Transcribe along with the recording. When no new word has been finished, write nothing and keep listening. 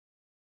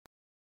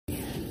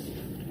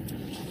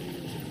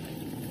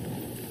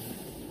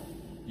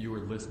You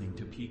are listening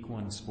to Peak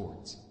One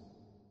Sports.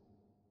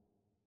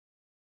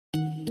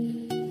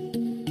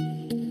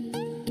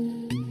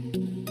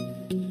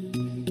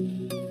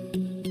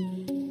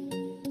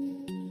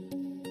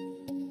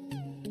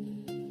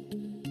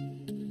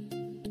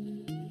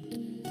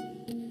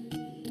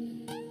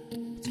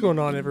 What's going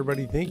on,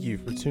 everybody? Thank you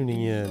for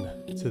tuning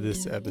in to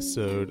this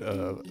episode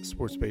of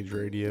Sports Page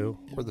Radio,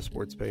 or the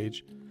Sports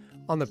Page,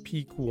 on the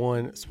Peak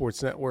One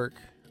Sports Network.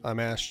 I'm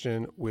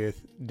Ashton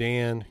with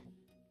Dan.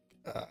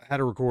 Had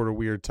to record a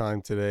weird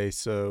time today,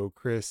 so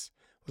Chris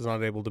was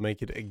not able to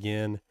make it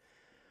again.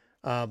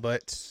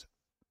 But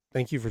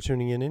thank you for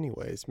tuning in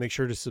anyways. Make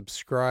sure to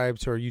subscribe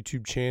to our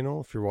YouTube channel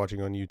if you're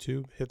watching on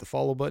YouTube. Hit the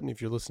follow button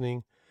if you're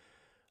listening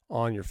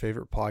on your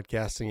favorite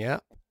podcasting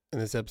app.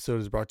 And this episode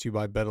is brought to you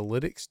by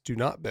Betalytics. Do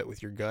not bet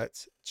with your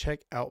guts.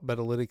 Check out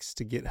Betalytics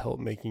to get help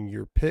making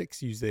your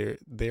picks. Use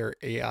their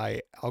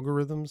AI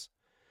algorithms.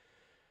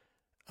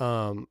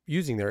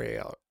 Using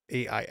their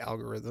AI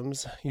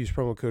algorithms. Use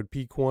promo code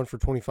PEAK1 for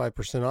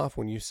 25% off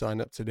when you sign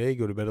up today.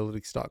 Go to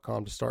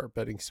Betalytics.com to start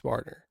betting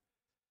smarter.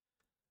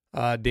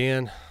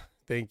 Dan,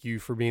 thank you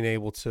for being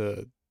able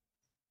to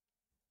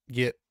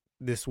get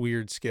this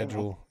weird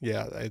schedule.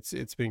 Yeah,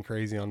 it's been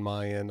crazy on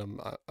my end.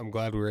 I'm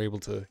glad we were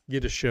able to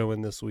get a show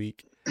in this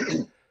week.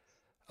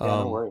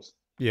 No worries.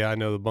 Yeah, I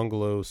know the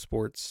Bungalow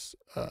Sports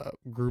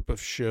group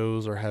of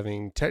shows are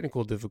having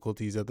technical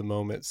difficulties at the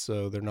moment,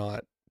 so they're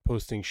not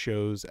posting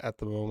shows at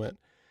the moment.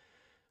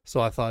 So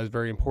I thought it was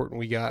very important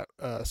we got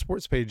a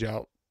Sports Page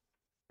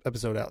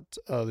episode out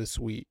this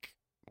week.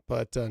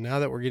 But now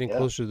that we're getting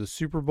closer to the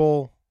Super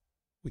Bowl,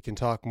 we can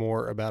talk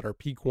more about our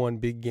Peak One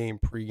Big Game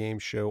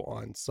pregame show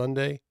on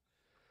Sunday.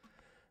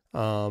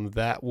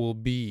 That will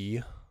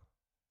be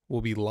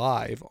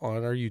live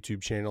on our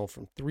YouTube channel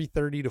from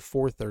 3:30 to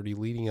 4:30,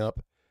 leading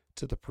up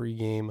to the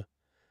pregame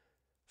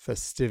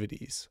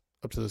festivities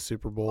up to the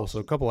Super Bowl. So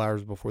a couple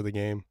hours before the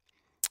game.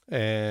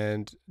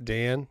 And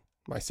Dan,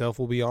 myself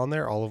will be on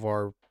there. All of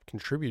our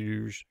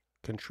contributors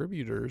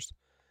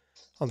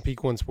on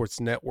Peak One Sports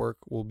Network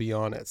will be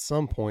on at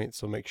some point,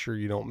 so make sure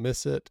you don't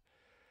miss it.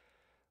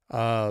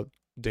 Dan,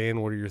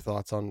 what are your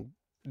thoughts on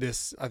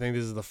this? I think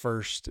this is the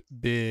first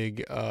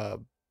big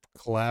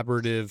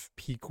collaborative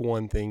Peak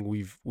One thing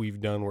we've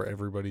done where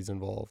everybody's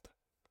involved.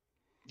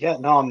 Yeah,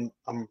 no,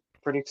 I'm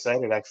pretty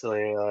excited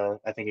actually.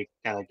 I think it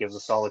kind of gives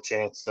us all a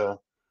chance to,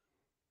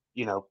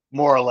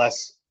 more or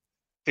less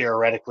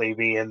theoretically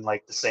be in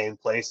like the same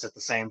place at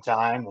the same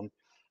time and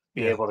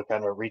be able to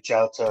kind of reach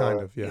out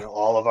to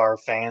all of our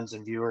fans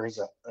and viewers,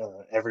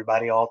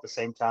 everybody all at the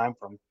same time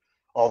from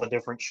all the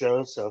different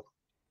shows. So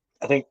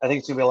I think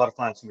it's gonna be a lot of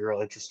fun. It's gonna be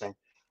real interesting.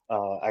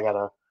 I got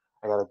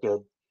a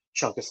good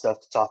chunk of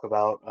stuff to talk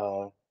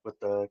about with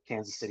the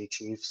Kansas City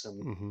Chiefs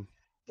and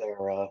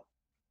their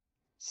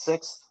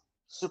sixth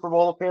Super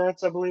Bowl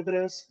appearance, I believe it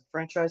is,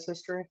 franchise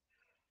history.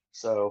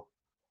 So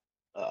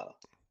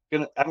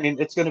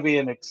it's gonna be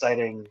an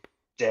exciting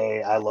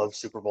day. I love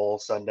Super Bowl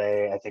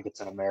Sunday. I think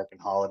it's an American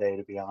holiday,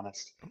 to be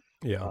honest.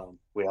 Yeah.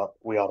 We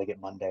ought to get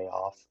Monday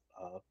off.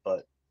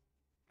 But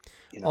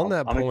on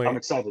that point, I'm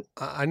excited.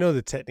 I know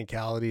the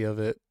technicality of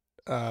it,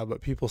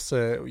 but people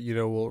say,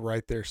 we'll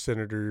write their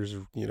senators,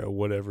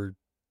 whatever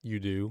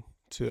you do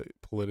to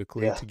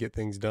politically to get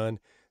things done,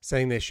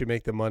 saying they should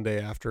make the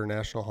Monday after a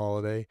national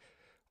holiday.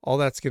 All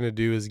that's going to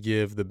do is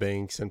give the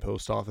banks and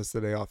post office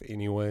the day off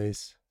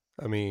anyways.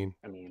 I mean,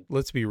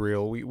 let's be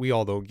real. We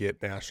all don't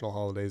get national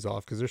holidays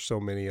off because there's so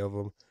many of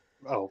them.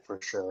 Oh,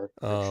 for sure.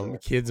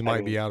 Kids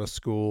might be out of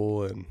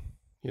school and,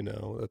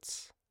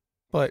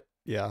 but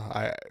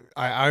yeah,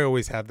 I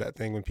always have that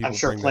thing when people. I'm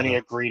sure plenty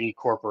of greedy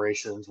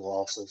corporations will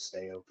also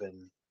stay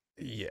open.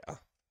 Yeah.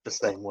 The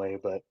same way,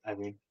 but I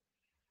think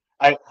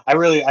I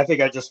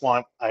just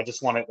want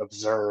it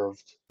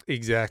observed.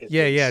 Exactly.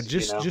 Yeah.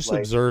 Just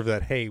observe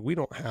that. Hey, we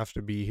don't have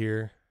to be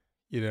here.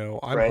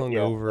 I'm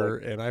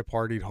hungover and I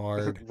partied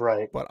hard.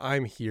 Right. But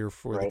I'm here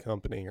for the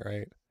company,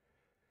 right?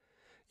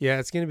 Yeah,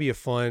 it's going to be a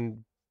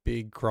fun,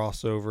 big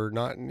crossover.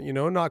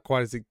 Not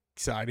quite as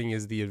exciting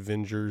as the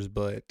Avengers,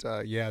 but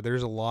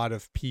there's a lot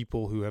of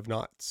people who have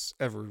not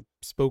ever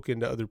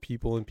spoken to other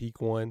people in Peak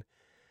One.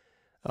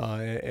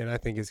 And I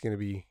think it's going to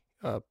be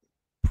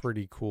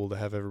pretty cool to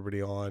have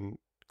everybody on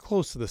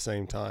close to the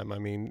same time. I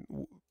mean,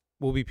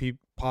 we'll be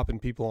popping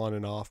people on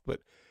and off, but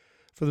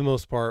for the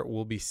most part,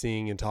 we'll be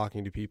seeing and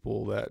talking to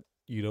people that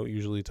you don't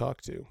usually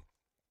talk to.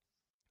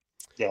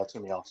 Yeah, it's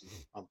gonna be awesome.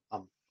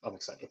 I'm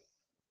excited.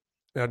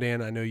 Now,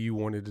 Dan, I know you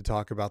wanted to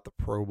talk about the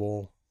Pro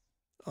Bowl,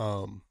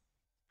 or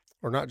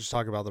not just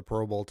talk about the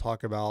Pro Bowl.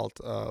 Talk about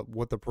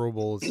what the Pro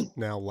Bowl is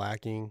now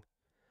lacking,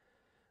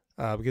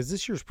 because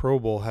this year's Pro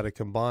Bowl had a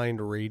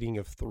combined rating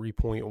of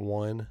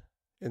 3.1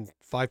 and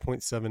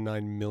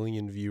 5.79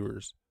 million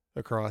viewers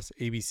across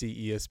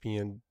ABC,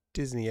 ESPN,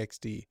 Disney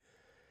XD,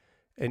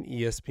 and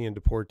ESPN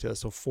Deportes.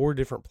 So 4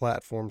 different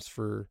platforms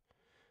for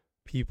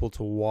people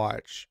to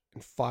watch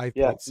and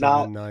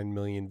 5.79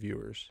 million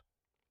viewers.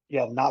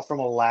 Yeah, not from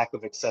a lack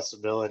of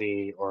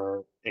accessibility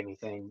or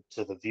anything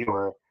to the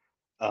viewer.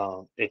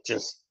 It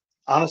just,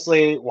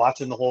 honestly,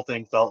 watching the whole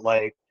thing felt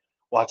like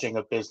watching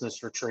a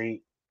business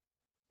retreat,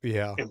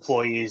 Yeah.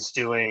 employees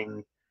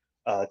doing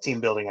team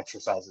building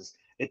exercises.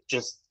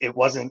 It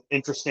wasn't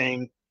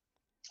interesting.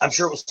 I'm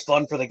sure it was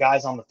fun for the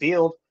guys on the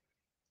field.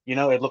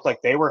 It looked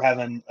like they were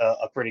having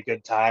a pretty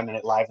good time, and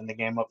it livened the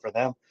game up for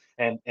them.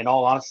 And in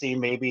all honesty,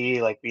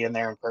 maybe like being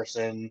there in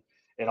person,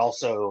 it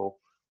also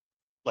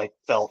like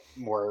felt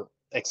more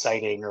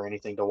exciting or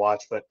anything to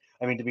watch. But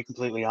I mean, to be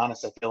completely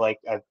honest, I feel like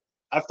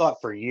I've thought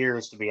for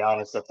years, to be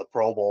honest, that the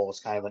Pro Bowl was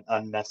kind of an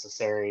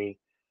unnecessary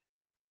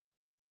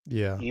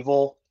Yeah.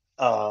 evil.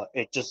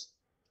 It just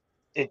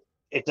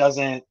it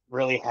doesn't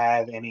really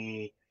have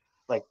any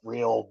like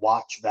real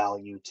watch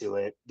value to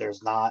it.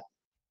 There's like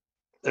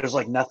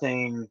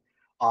nothing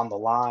on the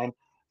line.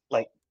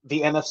 Like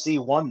the NFC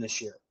won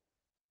this year.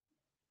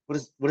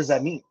 What does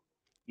that mean?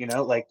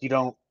 Like you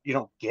don't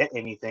get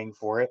anything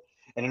for it.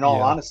 And in all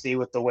Yeah. honesty,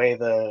 with the way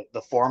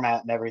the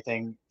format and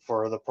everything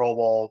for the Pro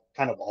Bowl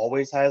kind of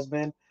always has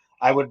been,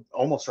 I would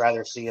almost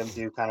rather see them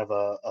do kind of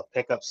a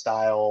pickup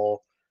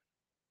style,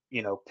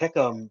 pick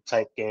 'em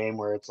type game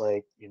where it's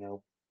like,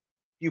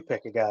 you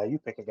pick a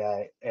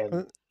guy,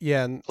 and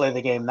Yeah. And play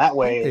the game that I think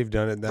way they've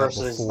done it that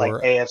versus like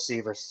before. AFC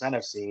versus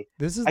NFC.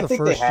 This is I the think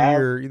they first have.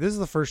 year. This is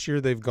the first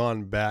year they've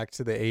gone back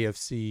to the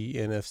AFC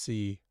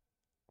NFC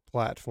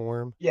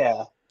platform.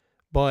 Yeah.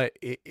 But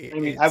I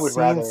mean, it I would seems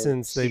rather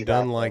since see they've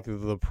done that like though.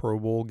 the Pro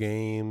Bowl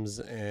games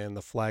and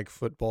the flag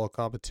football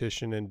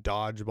competition and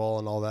dodgeball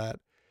and all that,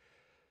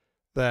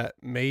 that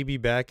maybe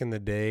back in the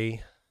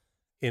day,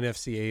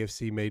 NFC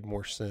AFC made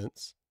more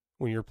sense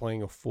when you're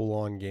playing a full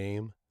on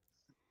game.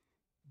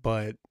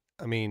 But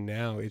I mean,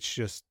 now it's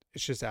just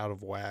out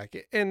of whack.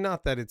 And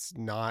not that it's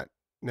not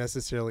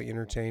necessarily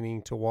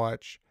entertaining to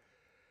watch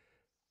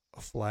a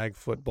flag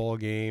football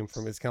game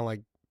from, it's kind of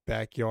like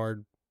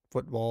backyard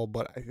football,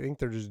 but I think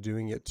they're just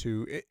doing it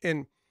too.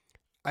 And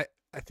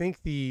I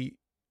think the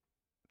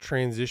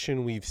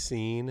transition we've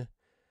seen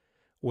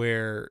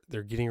where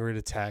they're getting rid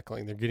of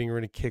tackling, they're getting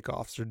rid of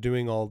kickoffs, they're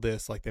doing all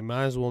this, like they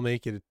might as well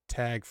make it a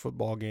tag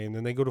football game,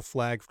 then they go to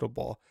flag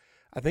football.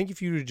 I think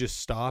if you had just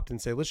stopped and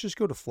say, let's just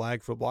go to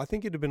flag football, I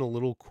think it'd have been a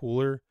little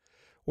cooler.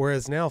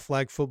 Whereas now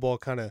flag football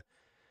kind of,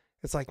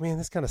 it's like, man,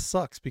 this kind of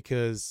sucks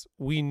because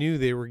we knew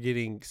they were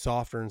getting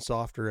softer and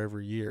softer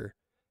every year.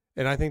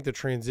 And I think the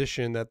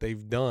transition that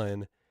they've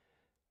done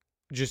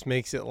just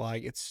makes it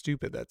like it's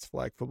stupid that's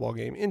flag football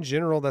game. In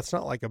general, that's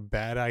not like a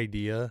bad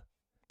idea.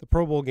 The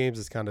Pro Bowl games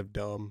is kind of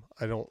dumb.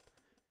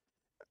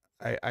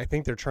 I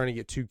think they're trying to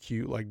get too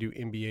cute, like do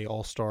NBA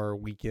All-Star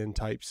weekend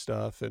type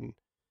stuff. And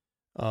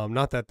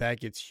not that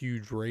gets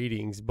huge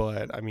ratings,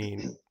 but I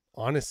mean,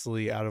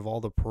 honestly, out of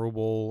all the Pro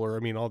Bowl, or I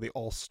mean, all the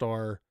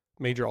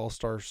major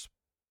All-Star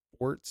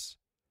sports,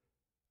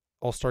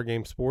 All-Star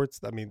game sports,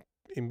 I mean,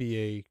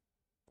 NBA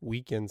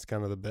weekend's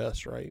kind of the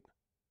best, right?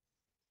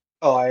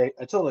 Oh, I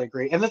totally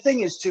agree. And the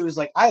thing is too is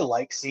like I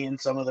like seeing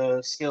some of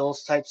the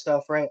skills type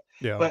stuff, right?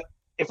 Yeah. But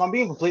if I'm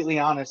being completely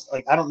honest,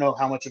 like I don't know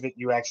how much of it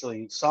you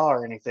actually saw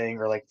or anything,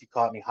 or like if you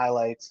caught any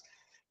highlights,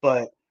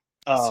 but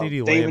CD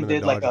they Lamb even in the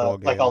did like a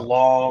dodgeball like game, a that was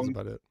long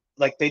about it.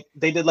 like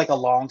they did like a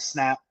long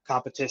snap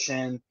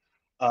competition,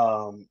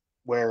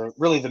 where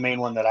really the main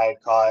one that I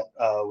had caught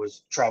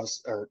was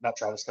Travis, or not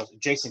Travis Kelce,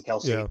 Jason Yeah.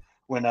 Kelsey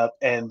went up,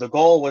 and the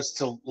goal was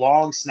to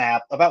long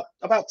snap about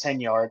 10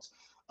 yards,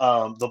 the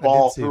I did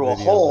ball see a through a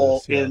video of hole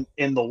this.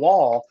 Yeah. in the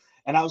wall,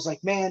 and I was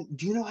like, man,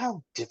 do you know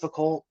how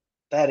difficult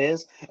that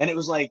is? And it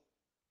was like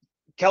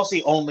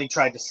Kelsey only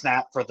tried to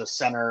snap for the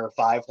center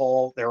 5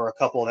 hole. There were a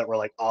couple that were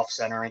like off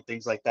center and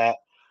things like that,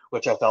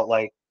 which I felt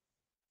like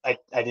I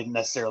didn't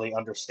necessarily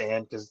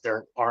understand because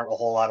there aren't a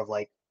whole lot of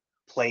like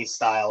play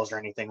styles or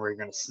anything where you're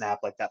going to snap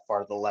like that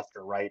far to the left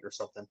or right or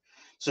something.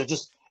 So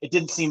it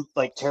didn't seem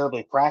like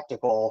terribly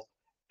practical,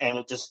 and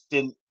it just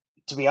didn't.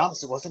 To be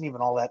honest, it wasn't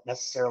even all that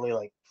necessarily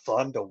like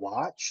fun to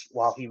watch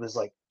while he was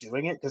like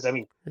doing it, because I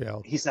mean Yeah.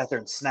 he sat there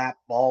and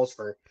snapped balls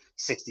for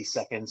 60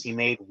 seconds. He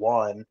made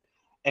one,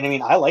 and I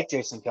mean I like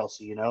Jason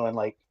Kelsey, and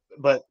like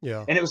but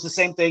Yeah. and it was the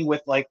same thing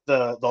with like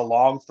the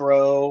long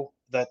throw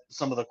that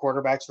some of the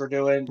quarterbacks were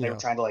doing. They were Yeah.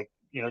 trying to like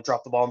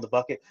drop the ball in the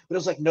bucket, but it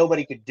was like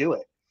nobody could do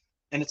it.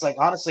 And it's like,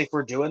 honestly, if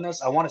we're doing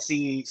this, I want to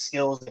see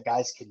skills that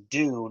guys can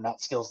do,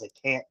 not skills they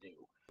can't do.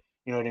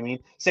 You know what I mean?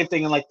 Same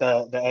thing in like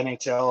the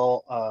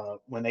NHL,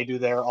 when they do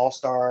their All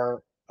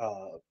Star,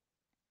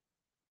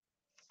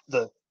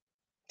 the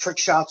trick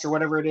shots or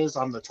whatever it is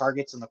on the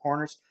targets and the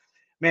corners.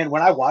 Man,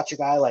 when I watch a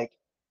guy like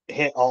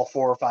hit all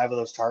 4 or 5 of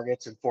those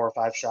targets in 4 or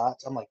 5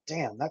 shots, I'm like,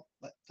 damn, that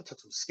took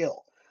some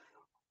skill.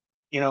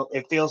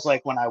 It feels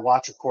like when I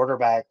watch a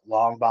quarterback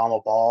long bomb a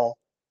ball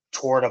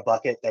toward a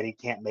bucket that he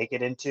can't make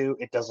it into,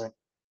 it doesn't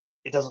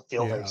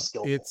feel very Yeah.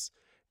 skillful.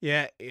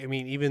 Yeah. I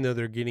mean, even though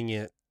they're getting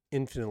it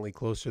infinitely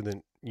closer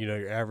than,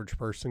 your average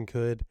person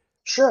could,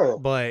 Sure.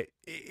 but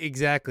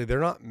exactly, they're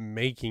not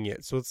making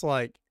it. So it's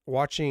like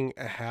watching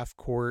a half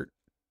court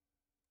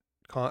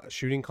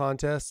shooting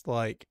contest.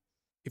 Like,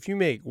 if you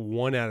make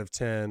 1 out of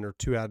 10 or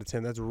 2 out of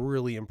 10, that's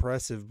really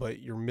impressive, but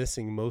you're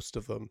missing most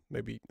of them,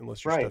 maybe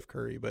unless you're Right. Steph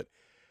Curry. But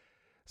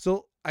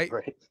so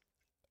Right.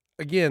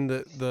 again,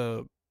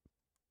 the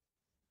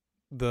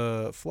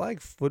the flag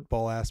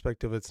football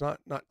aspect of it's not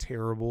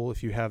terrible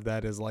if you have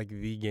that as like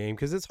the game,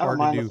 because it's I don't hard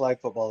to mind the do. flag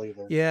football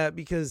either. Yeah,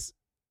 because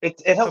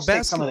It a helps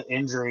take some basketball of the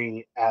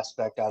injury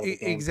aspect out of the game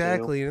too.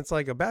 exactly, and it's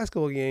like a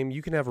basketball game.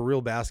 You can have a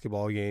real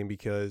basketball game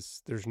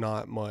because there's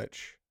not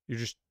much. You're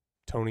just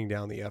toning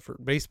down the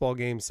effort. Baseball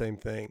game, same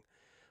thing.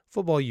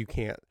 Football, you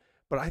can't.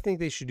 But I think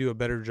they should do a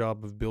better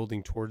job of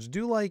building towards.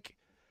 Do like,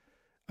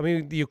 I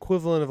mean, the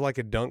equivalent of like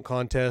a dunk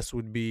contest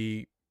would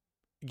be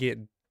get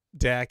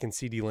Dak and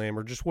CeeDee Lamb,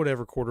 or just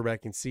whatever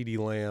quarterback and CeeDee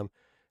Lamb,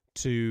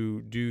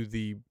 to do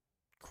the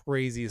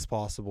craziest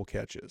possible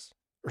catches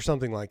or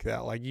something like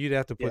that. Like you'd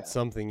have to put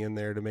something in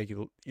there to make it,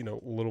 you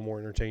know, a little more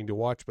entertaining to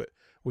watch. But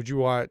would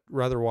you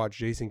rather watch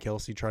Jason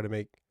Kelsey try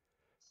to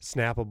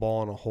snap a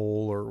ball in a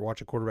hole, or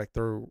watch a quarterback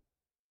throw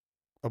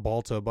a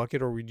ball to a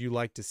bucket, or would you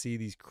like to see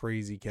these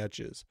crazy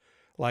catches?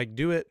 Like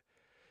do it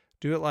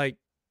like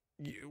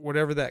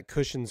whatever that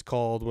cushion's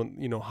called when,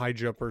 you know, high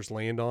jumpers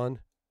land on.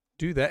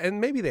 Do that, and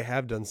maybe they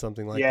have done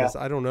something like this.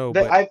 I don't know,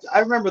 but I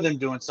remember them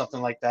doing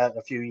something like that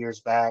a few years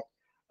back,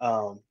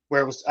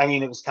 where it was. I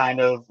mean, it was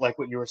kind of like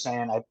what you were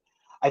saying.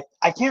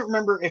 I can't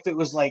remember if it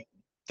was like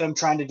them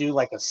trying to do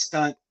like a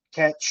stunt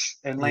catch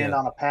and land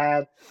on a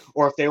pad,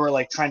 or if they were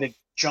like trying to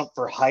jump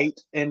for height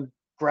and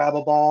grab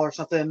a ball or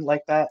something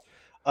like that.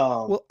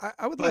 Well,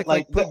 I would put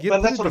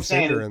a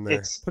defender in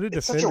there. Put a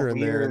defender in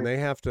there, and they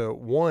have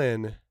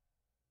to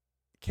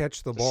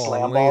catch the ball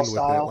and land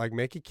with it, like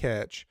make a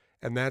catch.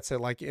 And that's it.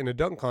 Like in a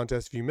dunk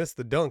contest, if you miss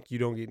the dunk, you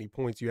don't get any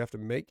points. You have to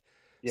make.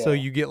 Yeah. So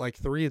you get like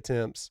 3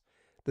 attempts.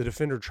 The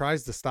defender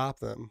tries to stop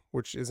them,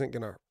 which isn't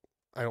going to,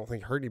 I don't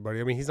think, hurt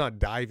anybody. I mean, he's not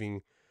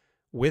diving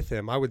with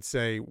him. I would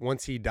say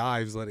once he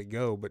dives, let it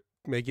go, but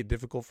make it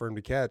difficult for him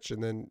to catch,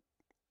 and then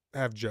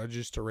have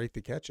judges to rate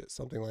the catches,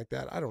 something like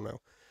that. I don't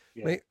know.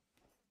 Yeah.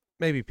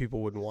 Maybe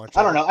people wouldn't watch it.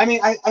 I don't know. I mean,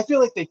 I feel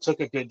like they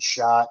took a good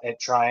shot at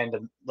trying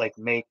to like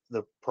make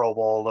the Pro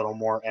Bowl a little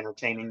more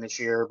entertaining this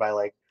year by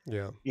like,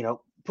 you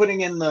know,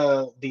 putting in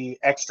the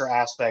extra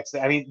aspects.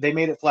 I mean, they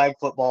made it flag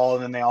football,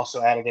 and then they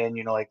also added in,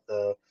 you know, like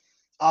the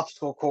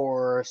obstacle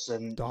course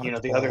and dodgeball, you know,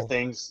 the other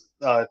things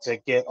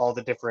to get all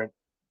the different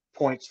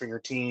points for your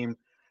team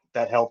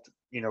that helped,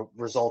 you know,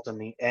 result in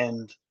the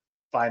end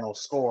final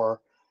score.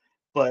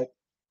 But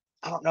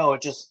I don't know,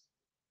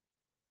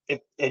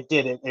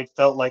 it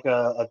felt like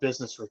a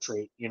business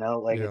retreat, you know,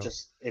 like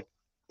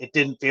it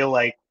didn't feel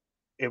like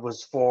it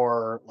was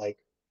for like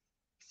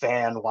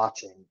fan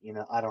watching, you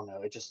know. I don't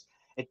know. It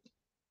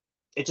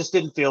just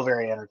didn't feel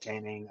very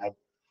entertaining.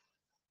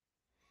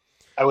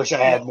 I wish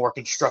I had more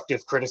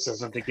constructive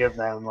criticism to give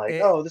them, like,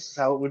 oh, this is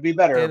how it would be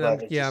better.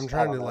 But I'm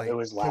trying to like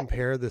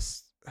compare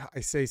this. I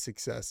say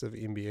success of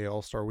NBA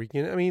All-Star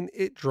Weekend. I mean,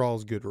 it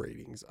draws good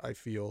ratings, I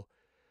feel,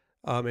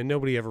 and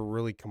nobody ever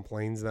really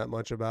complains that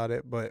much about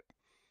it. But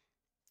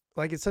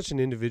like, it's such an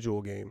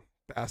individual game,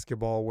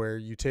 basketball, where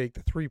you take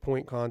the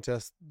 3-point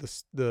contest,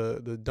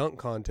 the dunk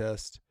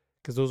contest,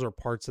 because those are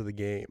parts of the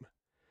game,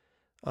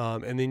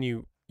 and then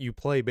you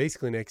play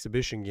basically an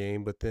exhibition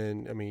game, but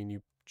then, I mean,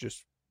 you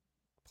just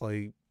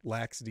play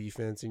lax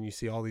defense, and you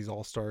see all these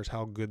all-stars,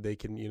 how good they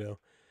can, you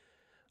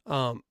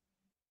know.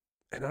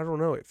 And I don't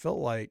know, it felt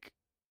like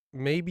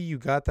maybe you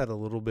got that a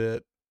little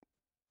bit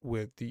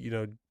with the, you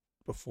know,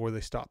 before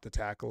they stopped the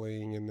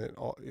tackling and then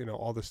all, you know,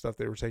 all the stuff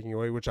they were taking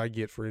away, which I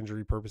get for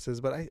injury purposes,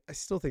 but I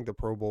still think the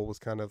Pro Bowl was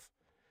kind of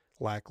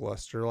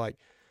lackluster. Like,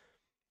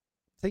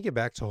 take it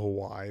back to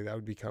Hawaii. That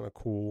would be kind of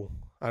cool.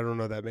 I don't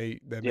know. That may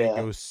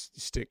go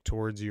stick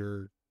towards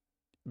your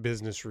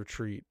business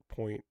retreat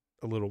point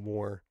a little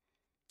more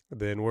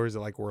than, where is it,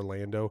 like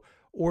Orlando,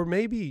 or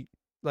maybe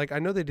like, I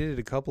know they did it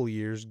a couple of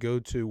years, go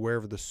to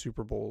wherever the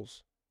Super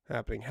Bowl's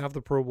happening, have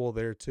the Pro Bowl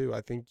there too. I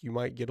think you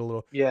might get a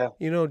little,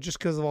 you know, just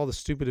because of all the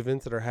stupid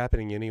events that are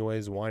happening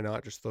anyways, why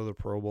not just throw the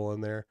Pro Bowl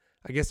in there?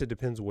 I guess it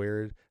depends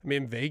where. I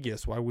mean, in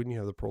Vegas, why wouldn't you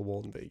have the Pro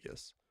Bowl in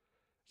Vegas?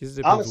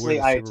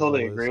 Honestly, I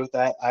totally agree with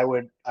that. I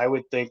would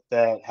think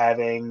that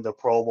having the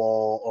Pro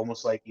Bowl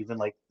almost like even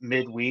like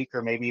midweek,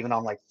 or maybe even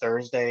on like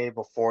Thursday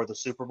before the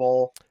Super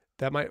Bowl.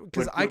 That might,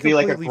 because I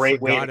completely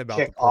forgot about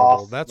the Pro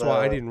Bowl. That's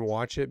why I didn't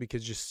watch it,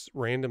 because just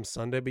random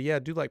Sunday. But yeah,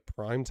 do like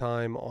prime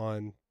time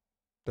on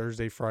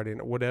Thursday, Friday,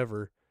 and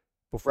whatever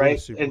before the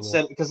Super Bowl.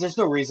 Instead, because there's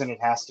no reason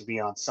it has to be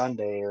on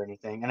Sunday or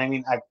anything. And I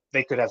mean,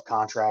 they could have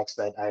contracts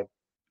that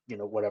you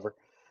know, whatever.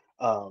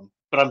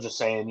 But I'm just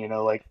saying, you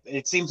know, like,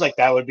 it seems like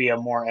that would be a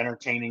more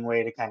entertaining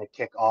way to kind of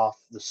kick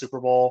off the Super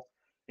Bowl,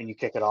 and you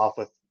kick it off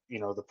with, you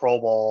know, the Pro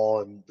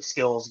Bowl and the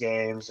skills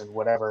games and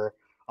whatever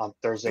on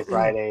Thursday,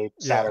 Friday,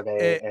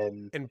 Saturday.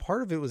 And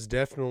part of it was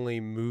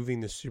definitely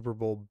moving the Super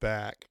Bowl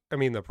back. I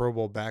mean, the Pro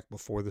Bowl back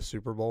before the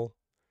Super Bowl,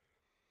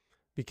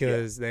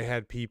 because they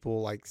had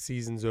people like,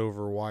 season's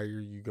over, why are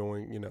you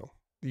going, you know,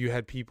 you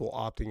had people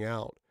opting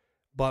out.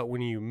 But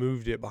when you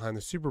moved it behind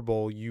the Super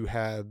Bowl, you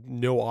had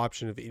no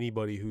option of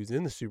anybody who's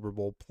in the Super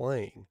Bowl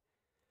playing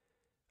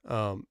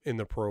in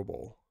the Pro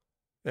Bowl.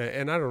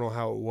 And I don't know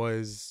how it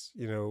was,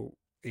 you know,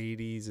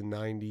 80s and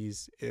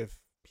 90s, if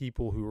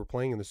people who were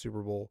playing in the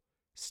Super Bowl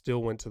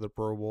still went to the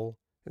Pro Bowl.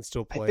 and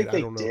still I played. think I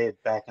they don't know.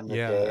 did back in the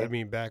Yeah, I day.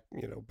 mean back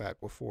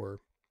before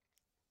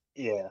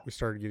Yeah, we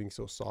started getting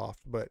so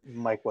soft, but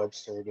Mike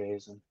Webster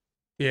days and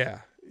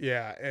yeah,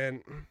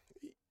 and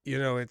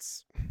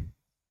it's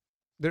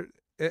there,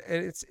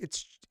 and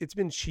it's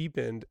been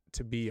cheapened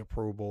to be a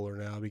Pro Bowler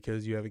now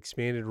because you have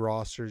expanded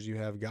rosters, you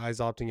have guys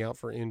opting out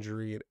for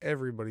injury, and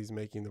everybody's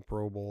making the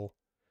Pro Bowl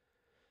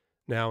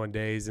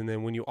nowadays. And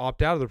then when you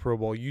opt out of the Pro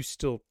Bowl, you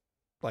still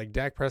like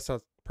Dak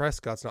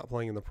Prescott's not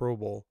playing in the Pro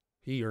Bowl.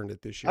 He earned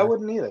it this I year,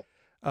 wouldn't either.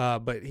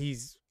 but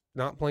he's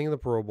not playing in the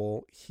Pro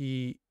Bowl.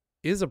 He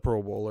is a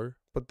Pro Bowler,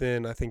 but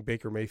then I think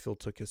Baker Mayfield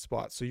took his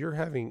spot. So you're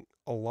having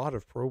a lot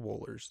of Pro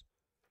Bowlers,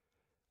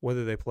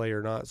 whether they play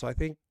or not. So I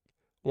think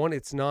one,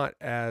 it's not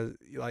as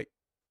like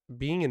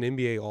being an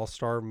NBA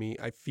All-Star.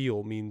 I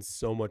feel means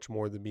so much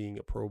more than being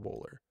a Pro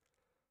Bowler.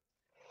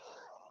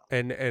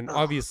 And Oh,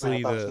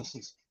 obviously crap, I was gonna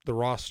say- the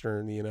roster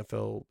in the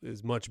NFL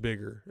is much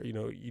bigger.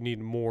 You need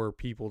more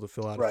people to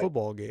fill out a Right.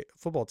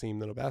 football team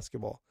than a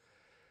basketball.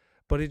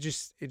 But it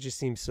just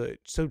seems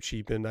so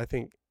cheapened. I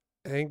think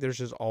there's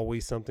just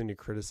always something to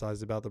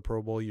criticize about the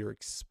Pro Bowl. You're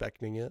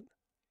expecting it.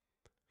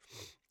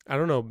 I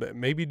don't know, but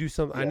maybe do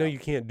something. I know Yeah. you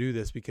can't do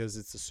this because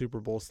it's a Super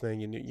Bowls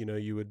thing, and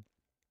you would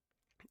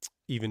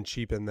even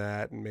cheapen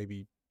that, and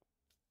maybe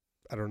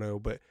I don't know,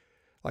 but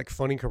like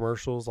funny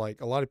commercials, like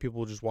a lot of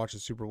people just watch the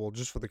Super Bowl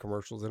just for the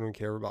commercials. They don't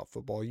care about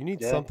football. You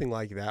need Yeah. something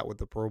like that with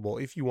the Pro Bowl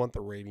if you want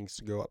the ratings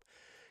to go up.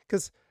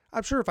 Because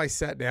I'm sure if I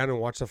sat down and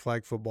watched a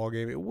flag football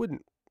game, it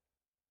wouldn't.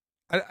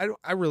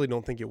 I really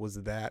don't think it was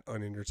that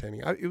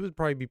unentertaining. It would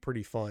probably be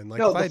pretty fun. Like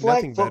No, if I the had flag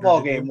nothing better football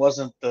to game do.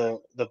 wasn't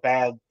the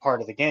bad part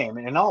of the game.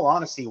 And in all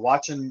honesty,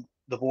 watching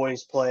the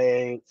boys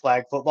play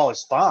flag football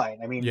is fine.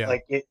 I mean, Yeah.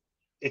 like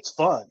it's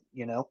fun,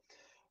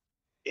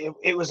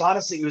 It was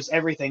honestly, it was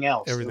everything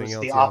else. It Everything was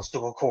else, the yeah.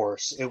 obstacle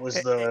course. It was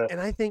And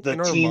I think the in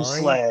our team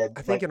mind, sled.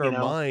 I think like, in our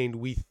mind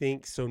we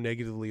think so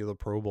negatively of the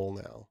Pro Bowl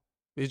now.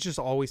 It's just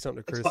always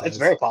something to criticize. it's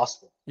very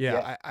possible.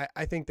 Yeah.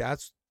 I think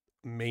that's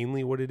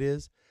mainly what it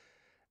is.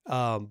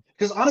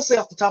 Because honestly,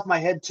 off the top of my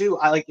head too,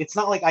 it's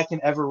not like I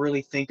can ever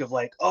really think of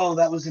like, oh,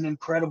 that was an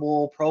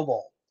incredible Pro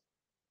Bowl.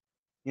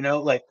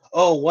 Like,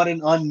 oh, what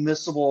an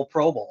unmissable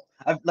Pro Bowl.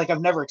 I've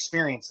never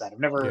experienced that. I've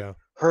never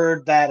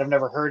heard that. I've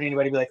never heard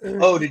anybody be like,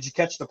 oh, did you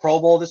catch the Pro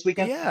Bowl this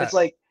weekend? Yeah. It's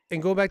like,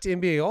 and go back to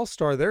NBA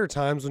All-Star, there are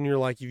times when you're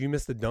like, if you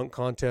miss the dunk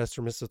contest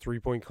or miss the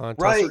 3-point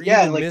contest, right, or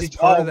yeah, even like, miss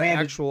part of the man,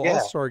 actual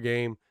All-Star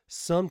game,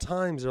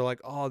 sometimes they're like,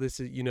 oh, this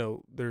is,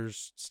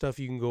 there's stuff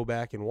you can go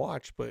back and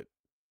watch, but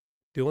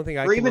the only thing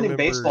I or can even in remember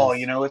baseball,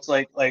 is, it's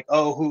like,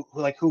 oh,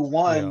 who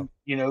won,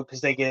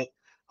 because they get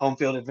home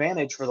field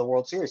advantage for the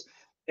World Series.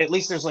 At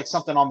least there's like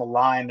something on the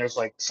line. There's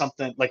like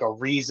something, like a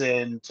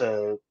reason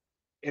to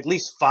at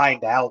least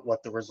find out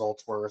what the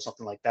results were or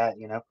something like that,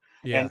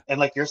 Yeah. And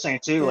like you're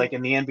saying too, like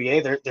in the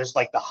NBA, there's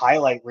like the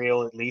highlight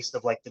reel at least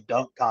of like the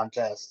dunk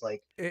contest.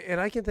 Like, and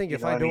I can think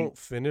if I I mean, don't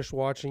finish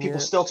watching people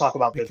it, still talk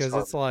about Vince because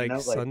it's Carter,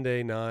 like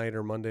Sunday night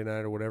or Monday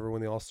night or whatever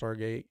when the All-Star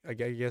game, I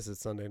guess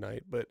it's Sunday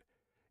night, but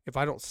if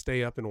I don't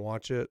stay up and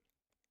watch it,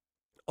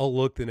 I'll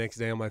look the next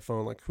day on my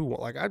phone like who won.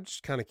 Like I'm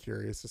just kind of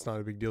curious. It's not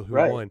a big deal who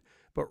Right. won,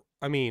 but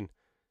I mean,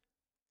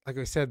 like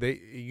I said,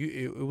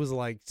 it was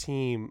like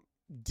Team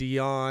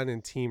Dion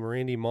and Team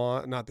Randy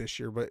Moss. Not this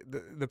year, but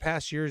the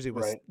past years it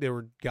was Right. there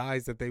were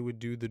guys that they would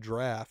do the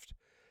draft,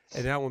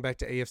 and now it went back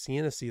to AFC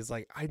NFC. It's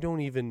like I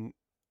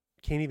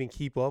can't even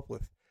keep up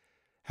with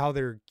how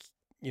they're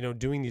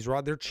doing these.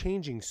 They're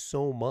changing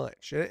so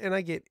much, and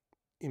I get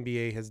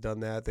NBA has done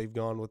that. They've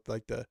gone with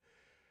like the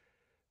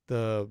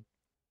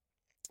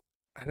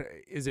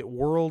is it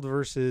World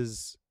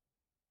versus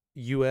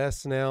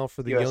US now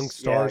for the US, Young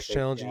Stars yeah,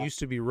 Challenge. yeah. It used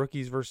to be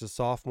rookies versus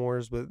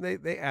sophomores, but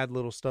they add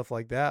little stuff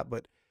like that,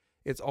 but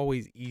it's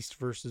always East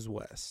versus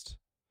West.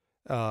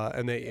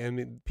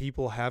 And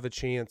people have a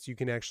chance. You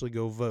can actually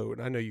go vote.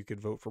 And I know you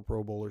could vote for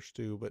Pro Bowlers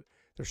too, but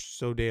there's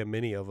so damn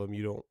many of them.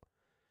 You don't.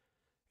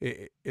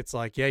 It's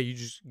like, yeah, you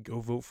just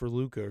go vote for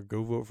Luka or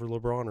go vote for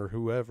LeBron or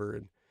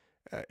whoever,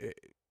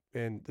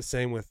 and the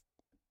same with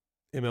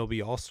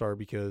MLB All-Star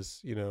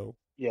because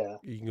Yeah.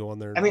 you can go on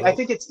there. And I mean, vote. I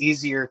think it's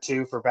easier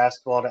too for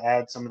basketball to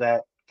add some of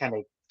that kind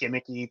of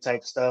gimmicky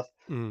type stuff.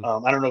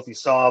 I don't know if you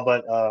saw,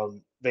 but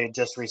they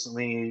just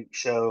recently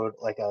showed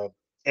like a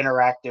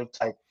interactive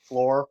type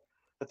floor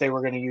that they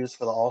were going to use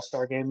for the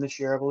All-Star game this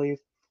year, I believe.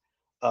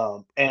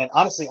 And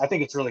honestly, I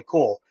think it's really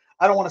cool.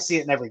 I don't want to see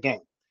it in every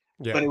game,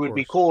 Yeah, but it of would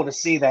be course. cool to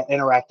see that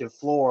interactive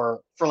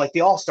floor for like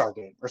the All-Star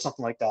game or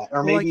something like that,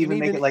 or Well, maybe even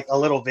make it like a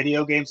little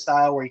video game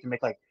style where you can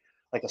make like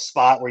a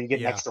spot where you get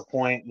an Yeah. extra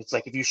point. It's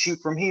like if you shoot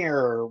from here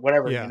or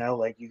whatever, Yeah.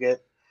 like you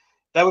get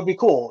that would be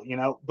cool,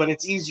 but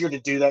it's easier to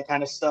do that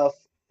kind of stuff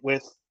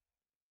with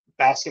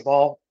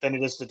basketball than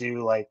it is to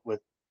do like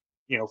with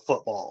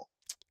football.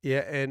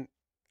 Yeah, and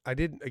I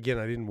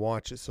didn't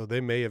watch it, so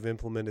they may have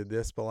implemented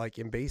this, but like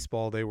in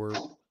baseball, they were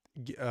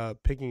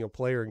picking a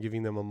player and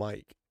giving them a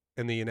mic,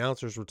 and the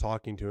announcers were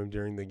talking to him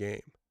during the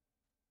game.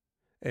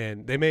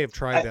 And they may have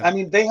tried that. I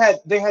mean, they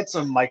had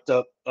some mic'd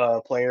up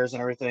players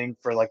and everything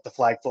for like the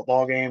flag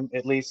football game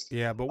at least.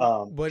 Yeah, but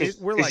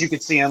we're Because like you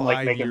could see them like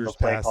 5 making the years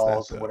play past that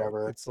calls and though.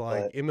 whatever. It's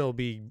like But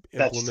MLB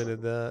that's implemented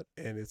true. that,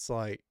 and it's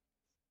like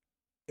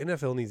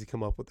NFL needs to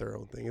come up with their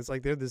own thing. It's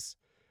like they're this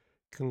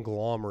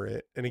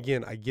conglomerate. And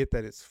again, I get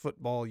that it's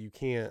football. You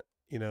can't,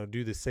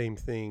 do the same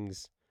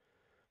things.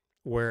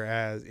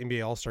 Whereas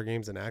NBA All-Star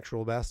Game's an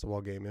actual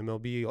basketball game.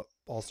 MLB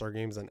All-Star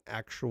Game's an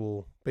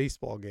actual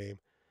baseball game.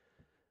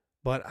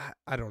 But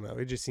I don't know.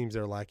 It just seems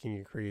they're lacking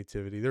in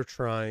creativity. They're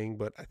trying,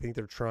 but I think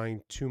they're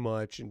trying too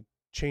much and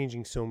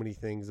changing so many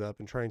things up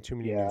and trying too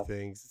many new Yeah,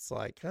 things. It's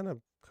like kind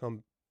of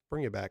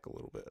bring it back a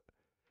little bit.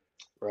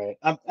 right.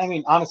 I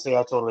mean, honestly,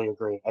 I totally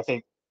agree. I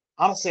think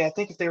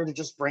if they were to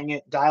just bring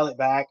it, dial it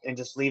back, and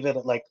just leave it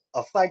at like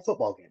a flag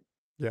football game,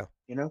 Yeah.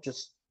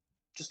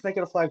 just make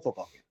it a flag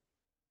football game.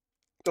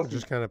 Go from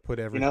Just there. kind of put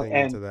everything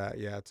into And that.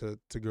 Yeah.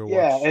 To go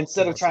yeah, watch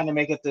instead of it. trying to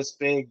make it this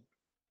big,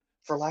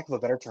 for lack of a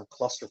better term,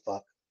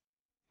 clusterfuck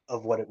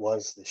of what it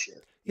was this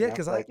year. Yeah,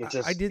 because Like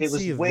I did it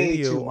was see a way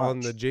too video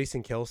on the much.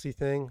 Jason Kelsey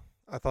thing.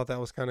 I thought that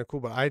was kind of cool,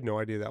 but I had no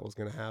idea that was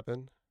going to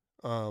happen.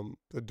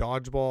 The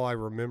dodgeball I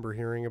remember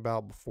hearing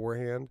about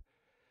beforehand.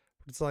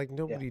 It's like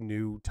Yeah, nobody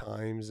knew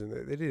times, and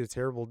they did a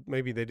terrible.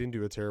 Maybe they didn't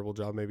do a terrible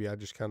job. Maybe I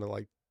just kind of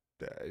like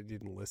I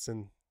didn't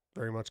listen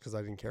very much because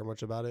I didn't care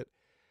much about it.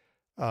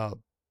 Uh,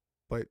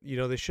 but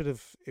they should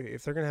have.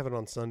 If they're going to have it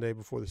on Sunday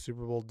before the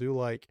Super Bowl, do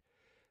like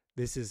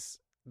this is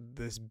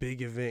this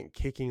big event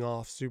kicking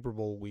off Super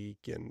Bowl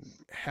week and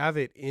have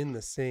it in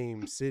the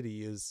same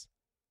city as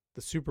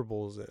the Super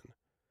Bowl's in.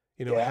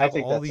 yeah, I Have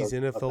think all that's these a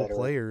NFL better.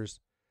 players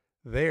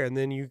there, and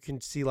then you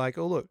can see like,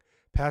 oh look,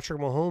 Patrick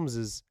Mahomes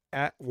is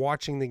at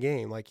watching the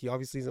game. Like he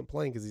obviously isn't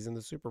playing because he's in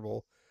the Super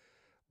Bowl,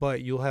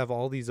 but you'll have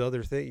all these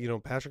other things.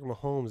 Patrick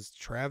Mahomes,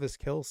 Travis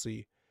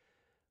Kelsey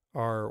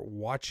are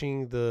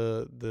watching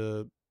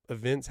the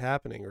events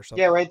happening or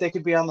Yeah, something. right. They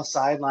could be on the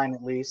sideline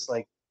at least,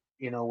 like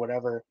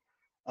whatever.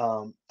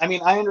 I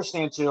mean, I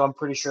understand too. I'm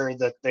pretty sure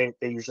that they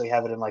usually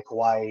have it in like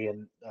Hawaii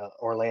and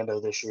Orlando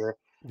this year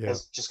Yeah,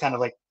 as just kind of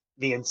like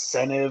the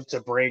incentive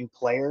to bring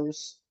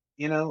players.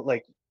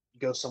 Like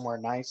go somewhere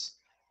nice.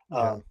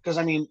 yeah. Because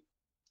I mean,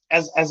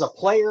 as a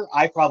player,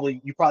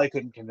 you probably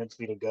couldn't convince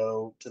me to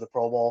go to the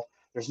Pro Bowl.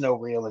 There's no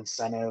real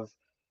incentive.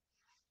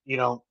 You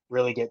don't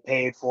really get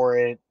paid for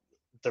it.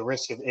 The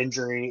risk of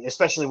injury,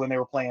 especially when they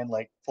were playing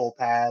like full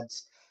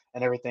pads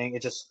and everything,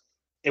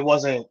 it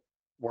wasn't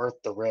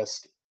worth the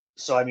risk.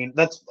 So I mean,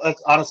 that's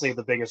honestly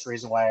the biggest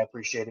reason why I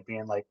appreciate it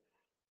being like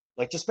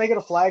just make it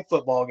a flag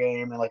football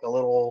game and like a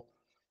little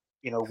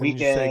And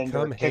you say weekend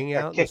or come hang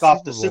out in the kick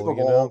off the Super Bowl. Super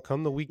Bowl.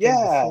 Come the weekend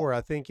Yeah, before.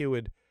 I think it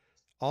would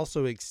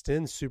also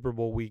extend Super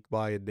Bowl week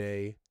by a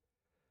day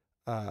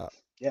uh,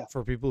 yeah.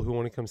 for people who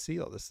want to come see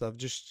all this stuff.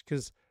 Just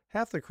because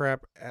half the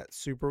crap at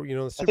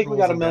the I Super think we Bowl's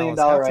got a in million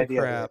Dallas. Half dollar the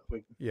idea here. crap,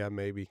 yeah,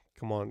 maybe.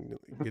 Come on,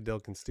 Goodell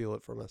can steal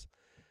it from us.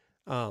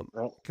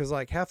 Right. Because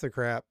like half the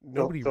crap,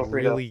 Feel nobody feel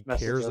free to really message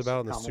cares us or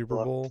about in the comment Super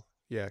below. Bowl.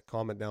 Yeah,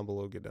 comment down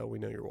below, Goodell. We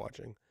know you're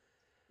watching.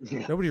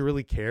 Yeah. Nobody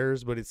really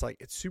cares, but it's like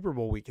it's Super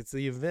Bowl week. It's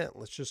the event.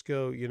 Let's just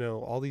go.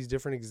 All these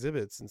different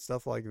exhibits and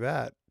stuff like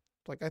that.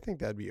 Like I think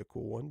that'd be a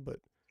cool one. But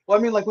Well,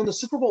 I mean, like when the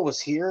Super Bowl was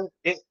here,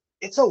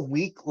 it's a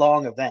week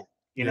long event.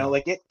 yeah,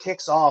 Like it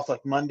kicks off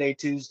like Monday,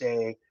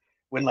 Tuesday,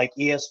 when like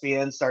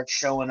ESPN starts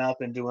showing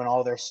up and doing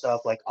all their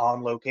stuff like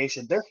on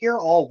location. They're here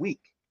all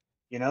week.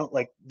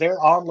 Like they're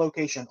on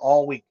location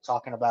all week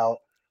talking about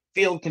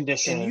and, field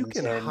and you conditions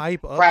can and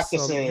hype up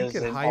some. You practices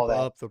can and all hype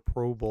that. up the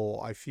Pro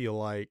Bowl. I feel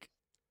like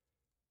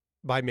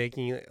by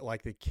making it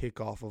like the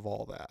kickoff of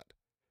all that.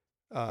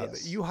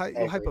 Yes, You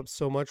I hype agree. up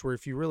so much where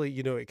if you really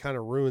it kind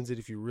of ruins it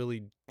if you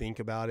really think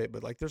about it.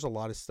 But like there's a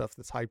lot of stuff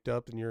that's hyped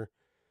up and you're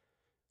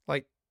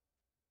like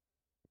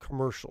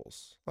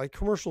commercials. Like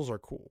commercials are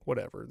cool,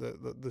 whatever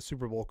the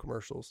Super Bowl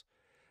commercials.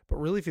 But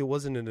really, if it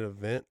wasn't an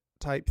event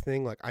type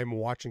thing, like I'm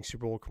watching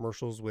Super Bowl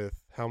commercials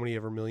with how many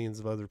ever millions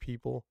of other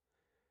people,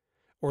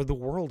 or the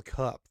World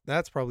Cup,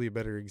 that's probably a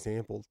better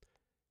example.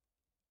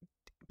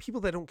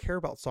 People that don't care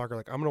about soccer,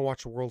 like I'm gonna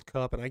watch a World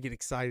Cup and I get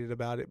excited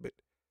about it, but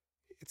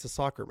it's a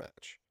soccer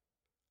match.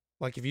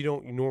 Like if you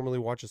don't normally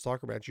watch a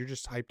soccer match, you're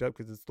just hyped up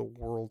because it's the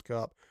World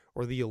Cup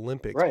or the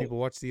Olympics. Right. People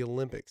watch the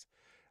Olympics.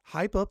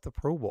 Hype up the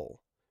Pro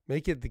Bowl.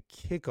 Make it the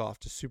kickoff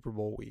to Super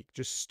Bowl week.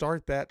 Just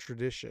start that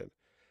tradition.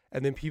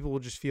 And then people will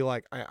just feel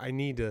like I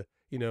need to,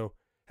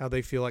 how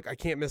they feel like I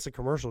can't miss a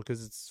commercial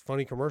because it's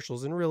funny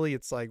commercials. And really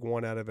it's like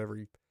one out of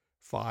every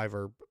five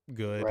are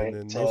good. And Right.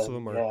 then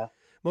Yeah.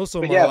 most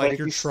of But them are yeah, but like if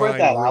you're you spread trying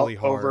that really out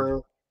hard.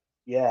 over,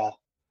 yeah,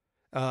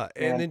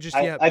 And man, then just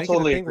I make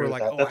it a totally thing agree where with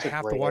like, that. oh, I That's a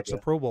have to great watch the idea.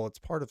 Pro Bowl. It's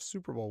part of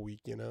Super Bowl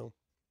week.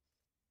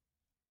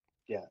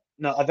 Yeah.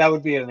 No, that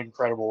would be an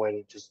incredible way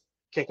to just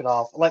kick it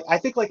off. Like I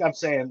think like I'm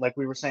saying, like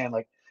we were saying,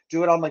 like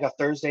do it on like a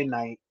Thursday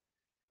night,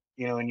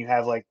 and you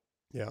have like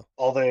Yeah.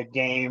 all the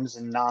games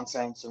and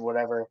nonsense and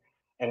whatever.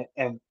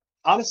 And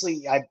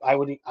honestly, I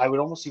would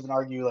almost even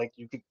argue like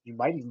you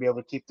might even be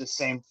able to keep the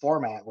same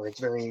format where it's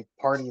very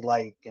party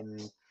like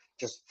and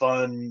just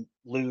fun,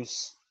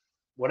 loose,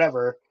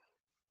 whatever.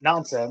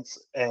 nonsense.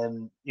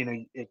 and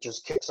it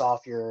just kicks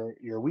off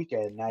your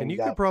weekend. Now And you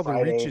you could got probably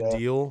reach Friday a to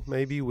deal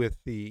maybe with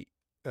the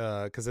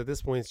because at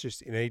this point it's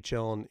just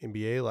NHL and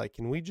NBA. Like,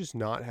 can we just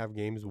not have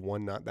games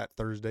one night that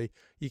Thursday?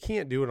 You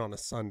can't do it on a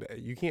Sunday.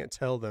 You can't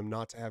tell them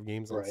not to have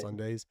games on right,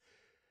 Sundays.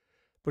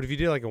 But if you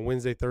did like a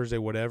Wednesday, Thursday,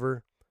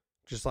 whatever,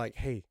 just like,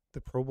 hey, the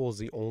Pro Bowl is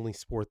the only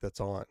sport that's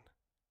on.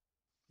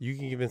 You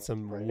can give it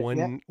some right,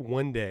 yeah,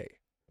 one day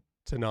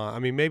to not. I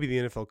mean, maybe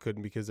the NFL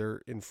couldn't because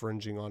they're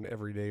infringing on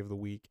every day of the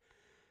week.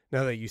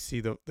 Now that you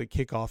see the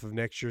kickoff of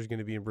next year is going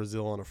to be in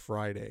Brazil on a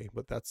Friday,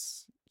 but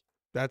that's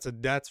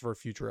for a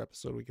future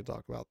episode. We can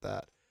talk about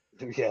that.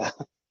 yeah.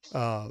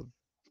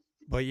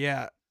 But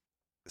yeah,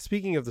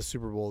 speaking of the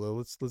Super Bowl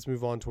though, let's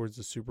move on towards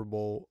the Super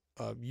Bowl.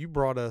 You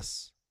brought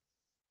us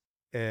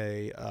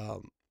a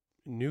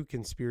new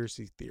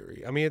conspiracy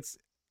theory. I mean,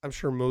 I'm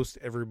sure most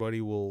everybody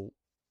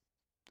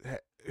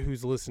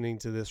who's listening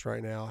to this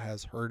right now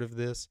has heard of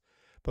this,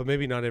 but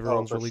maybe not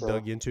everyone's really Sure.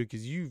 dug into it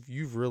because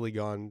you've really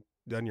done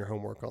your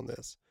homework on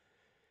this.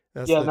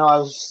 No, I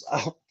was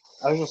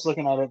just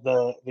looking at it.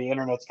 The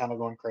internet's kind of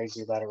going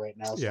crazy about it right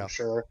now, so Yeah. I'm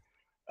sure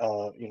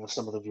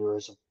some of the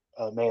viewers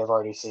may have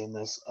already seen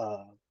this,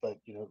 but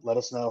let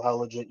us know how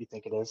legit you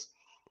think it is.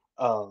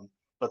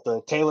 But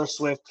the Taylor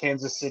Swift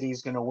Kansas City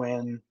is going to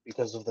win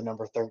because of the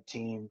number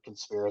 13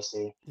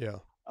 conspiracy. Yeah.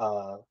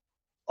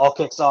 All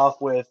kicks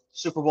off with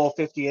Super Bowl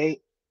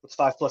 58. It's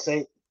 5 plus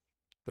 8.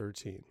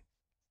 13.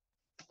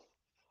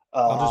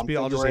 I'll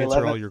just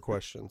answer all your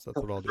questions. That's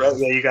what I'll do. Right,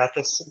 yeah, you got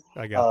this.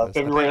 I got this.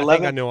 February 11th. I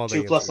think I know all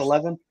the 2 plus answers.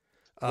 11.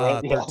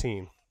 Right?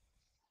 13. Yeah.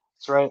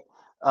 That's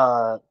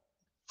right.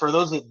 For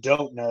those that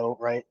don't know,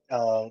 right,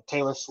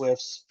 Taylor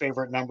Swift's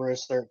favorite number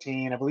is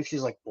 13. I believe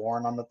she's like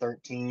born on the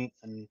 13th,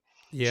 and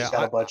yeah, she's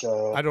got a bunch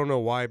of. I don't know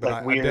why,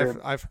 but like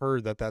I've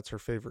heard that that's her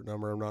favorite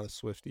number. I'm not a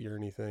Swiftie or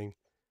anything.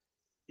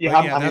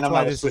 Yeah, but I'm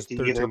not a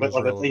Swiftie either,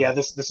 but yeah,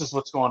 this is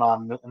what's going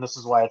on, and this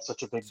is why it's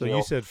such a big deal. So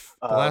you said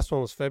the last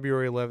one was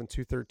February 11th,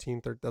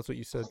 2/13. That's what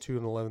you said, 2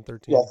 and 11,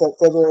 13. Yeah,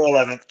 February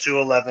 11th,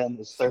 2/11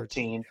 is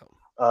 13.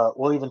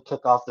 We'll even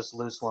kick off this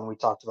loose one we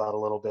talked about a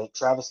little bit.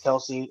 Travis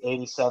Kelce,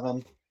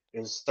 87,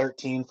 is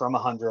 13 from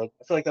 100.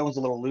 I feel like that one's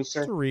a little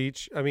looser. It's a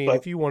reach. I mean,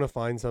 if you want to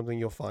find something,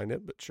 you'll find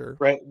it, but sure.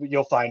 Right,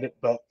 you'll find it,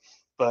 but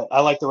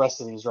I like the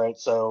rest of these, right?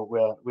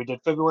 So we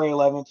did February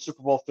 11th,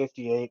 Super Bowl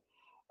 58.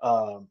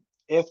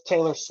 If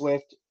Taylor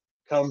Swift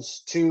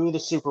comes to the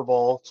Super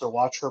Bowl to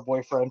watch her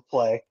boyfriend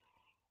play,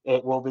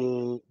 it will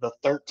be the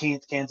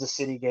 13th Kansas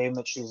City game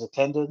that she's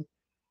attended.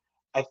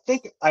 I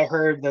think I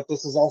heard that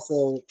this is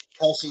also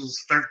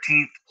Kelce's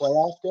 13th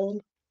playoff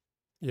game.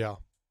 Yeah.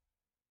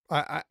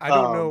 I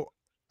don't know.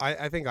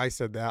 I think I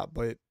said that,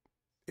 but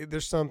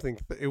there's something.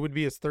 It would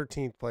be his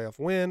 13th playoff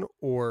win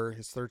or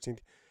his 13th.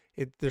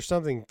 There's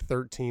something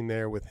 13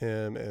 there with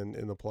him and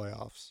in the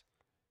playoffs.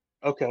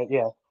 Okay,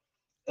 yeah.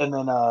 And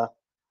then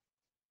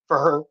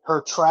for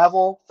her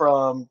travel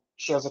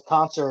she has a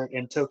concert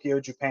in Tokyo,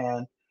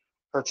 Japan.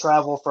 Her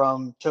travel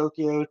from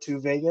Tokyo to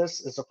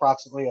Vegas is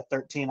approximately a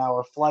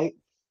 13-hour flight.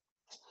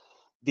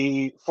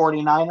 The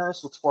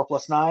 49ers, what's 4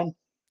 plus 9?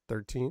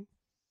 13.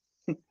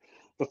 The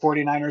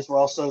 49ers were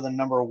also the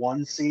number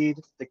 1 seed.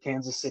 The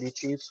Kansas City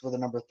Chiefs were the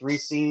number 3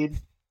 seed,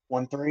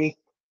 1-3.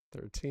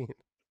 13.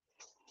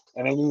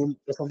 And I mean,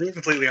 if I'm being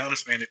completely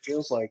honest, man, it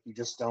feels like you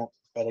just don't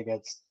bet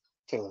against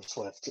Taylor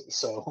Swift.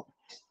 So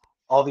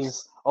all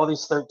these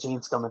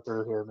 13s coming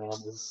through here, man,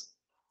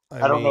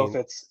 I don't know if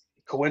it's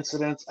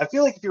coincidence. I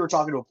feel like if you were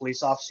talking to a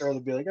police officer,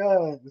 they'd be like,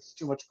 "Oh, this is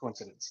too much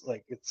coincidence."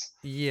 Like it's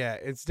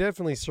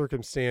definitely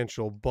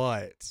circumstantial,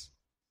 but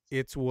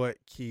it's what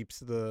keeps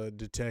the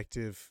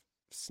detective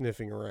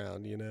sniffing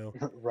around,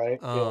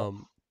 Right.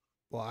 Well,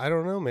 I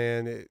don't know,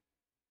 man.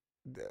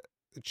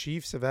 The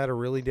Chiefs have had a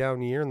really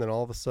down year, and then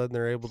all of a sudden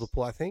they're able to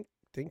pull. I think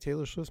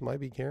Taylor Swift might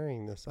be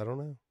carrying this. I don't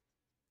know.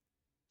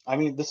 I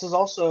mean, this is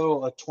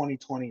also a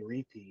 2020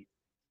 repeat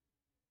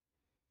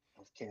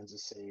of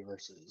Kansas City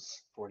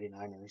versus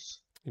 49ers.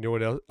 You know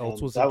what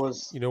else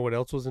was? You know what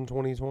else was in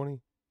 2020?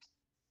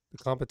 The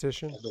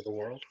competition. End of the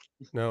world.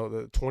 No,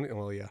 the 20.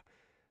 Well, yeah.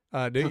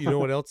 You know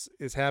what else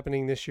is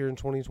happening this year in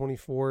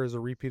 2024 as a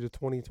repeat of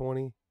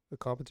 2020? The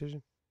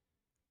competition.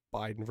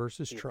 Biden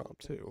versus Trump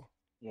too.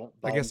 Yeah,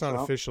 I guess not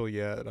official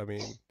yet. I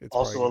mean, it's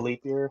also a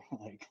leap year.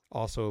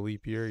 Also a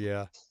leap year,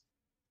 yeah.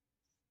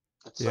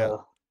 Yeah.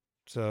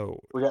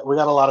 So we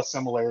got a lot of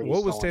similarities.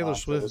 What was Taylor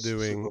Swift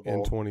doing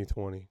in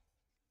 2020?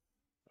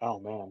 Oh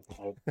man,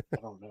 I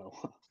don't know.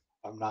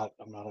 I'm not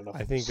enough.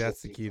 I think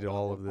that's the key to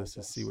all of this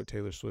is see what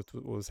Taylor Swift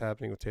what was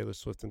happening with Taylor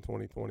Swift in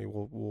 2020.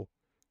 We'll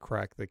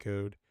crack the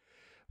code.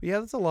 But yeah,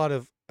 that's a lot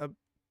of.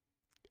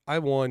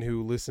 I'm one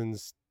who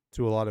listens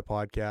to a lot of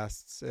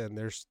podcasts, and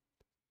there's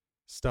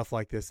stuff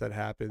like this that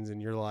happens,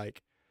 and you're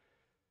like,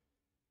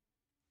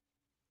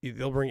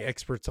 they'll bring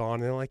experts on,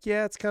 and they're like,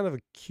 yeah, it's kind of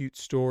a cute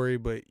story,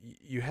 but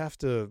you have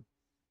to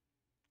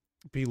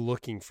be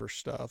looking for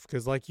stuff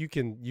because, like, you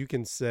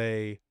can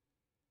say,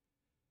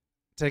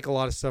 take a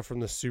lot of stuff from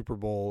the Super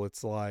Bowl.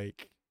 It's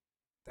like,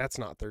 that's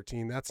not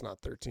 13. That's not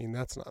 13.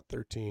 That's not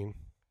 13.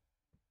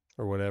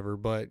 or whatever.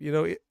 But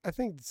I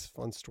think it's a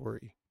fun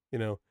story.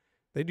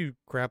 They do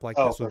crap like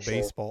Oh, this for with sure.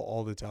 baseball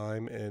all the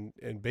time,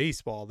 and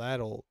baseball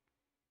that'll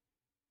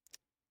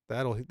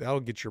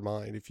get your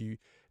mind if you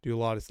do a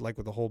lot of, like,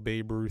 with the whole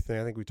Babe Ruth thing.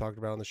 I think we talked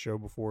about on the show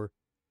before,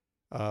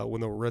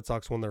 when the Red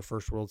Sox won their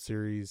first World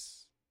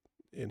Series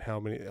in how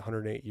many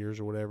 108 years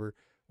or whatever.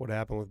 What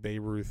happened with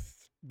Babe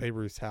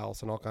Ruth's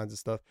house and all kinds of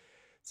stuff.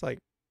 It's like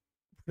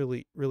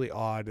really, really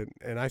odd,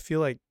 and I feel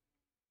like,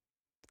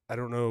 I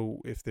don't know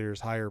if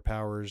there's higher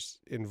powers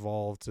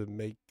involved to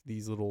make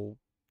these little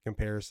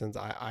comparisons.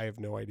 I have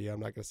no idea. I'm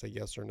not going to say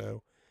yes or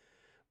no,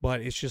 but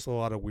it's just a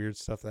lot of weird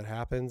stuff that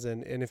happens.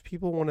 And if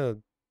people want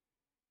to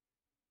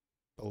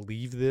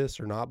believe this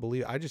or not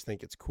believe, I just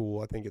think it's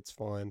cool. I think it's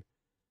fun.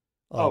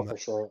 Oh, for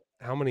sure.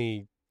 How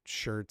many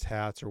shirts,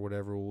 hats, or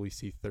whatever will we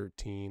see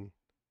 13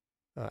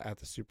 at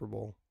the Super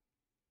Bowl?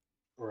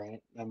 Right.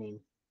 I mean,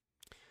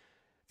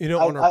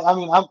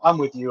 I'm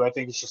with you. I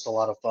think it's just a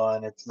lot of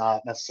fun. It's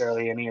not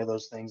necessarily any of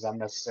those things I'm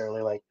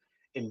necessarily like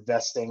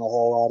investing a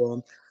whole lot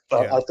in.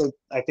 But Yeah.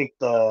 I think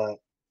the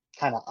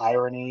kind of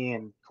irony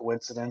and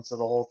coincidence of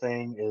the whole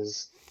thing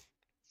is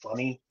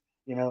funny,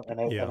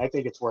 and Yeah. I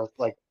think it's worth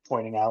like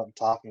pointing out and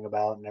talking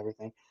about and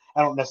everything.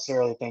 I don't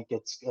necessarily think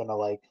it's gonna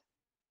like,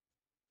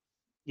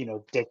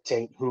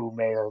 dictate who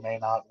may or may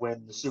not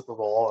win the Super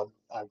Bowl. And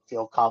I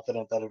feel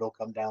confident that it'll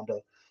come down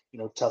to,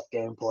 tough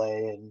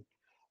gameplay. And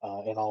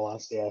in all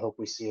honesty, I hope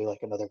we see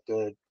like another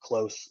good,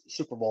 close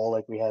Super Bowl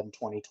like we had in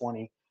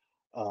 2020.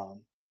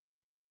 Um,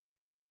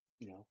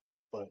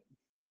 but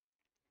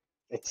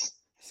it's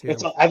See,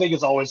 I think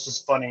it's always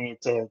just funny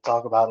to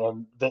talk about.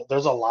 And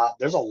there's a lot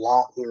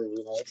here,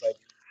 like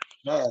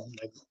man,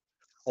 like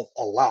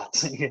a lot,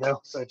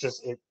 So I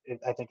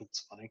think it's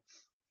funny.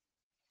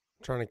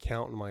 trying to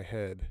count in my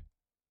head.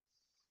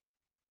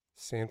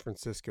 San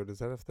Francisco, does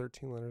that have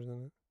 13 letters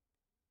in it?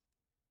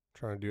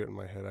 Trying to do it in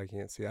my head. I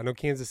can't see. I know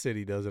Kansas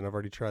City does, and I've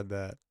already tried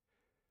that.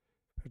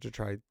 I have to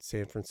try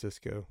San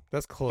Francisco.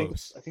 That's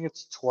close. I think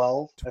it's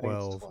 12. I think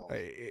it's 12. 12.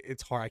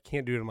 It's hard. I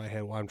can't do it in my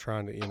head while I'm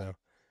trying to.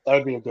 That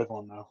would be a good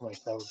one though.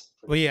 Like that was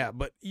Well, pretty yeah,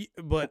 good.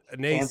 but a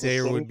Kansas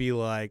naysayer City? would be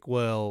like,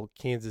 well,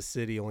 Kansas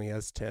City only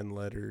has 10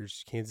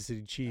 letters. Kansas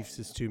City Chiefs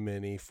is too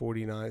many.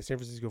 49, San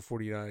Francisco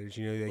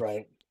 49ers.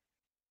 Right.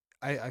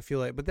 I feel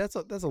like, but that's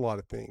a lot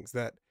of things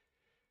that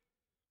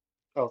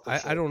Oh, for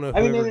sure. I don't know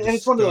I mean, whoever and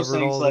it's one of those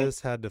discovered things all like,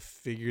 this had to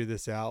figure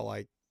this out.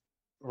 Like,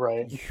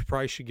 right. you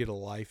probably should get a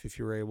life if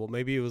you were able.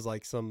 Maybe it was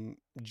like some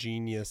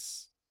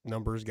genius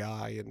numbers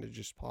guy and it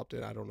just popped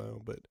in. I don't know,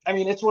 but I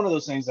mean, it's one of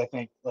those things. I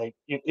think like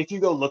if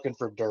you go looking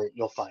for dirt,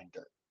 you'll find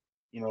dirt.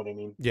 You know what I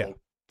mean? yeah, Like,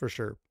 for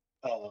sure.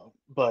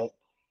 but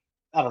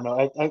I don't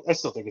know. I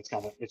still think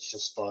it's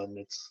just fun.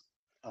 It's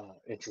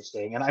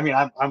interesting. And I mean,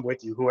 I'm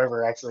with you.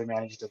 Whoever actually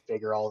managed to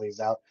figure all these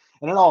out.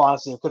 And in all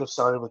honesty, it could have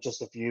started with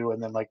just a few,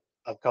 and then like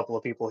a couple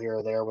of people here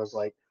or there was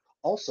like,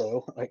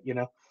 also, like,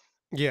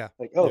 Yeah,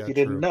 like, oh, if yeah, you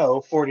didn't true. know,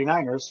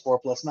 49ers 4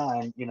 plus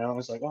 9, it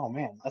was like, oh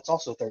man, that's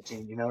also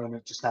 13, and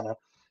it just kind of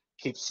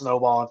keeps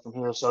snowballing from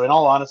here. So in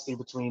all honesty,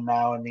 between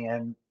now and the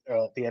end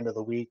of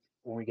the week,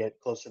 when we get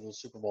closer to the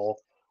Super Bowl,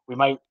 we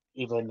might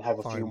even have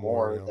a few Find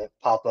more. more that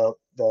pop up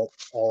that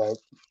are like,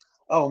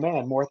 oh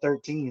man, more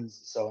 13s.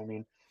 So I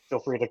mean, feel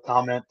free to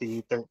comment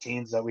the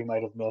 13s that we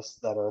might have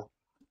missed that are,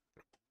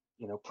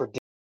 predict.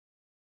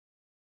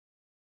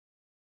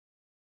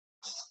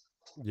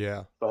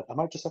 Yeah, But I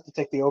might just have to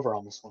take the over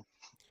on this one.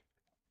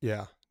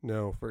 yeah.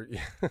 No, for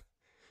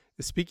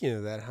speaking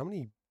of that, how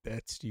many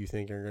bets do you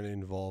think are going to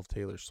involve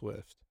Taylor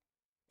Swift?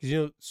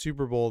 Because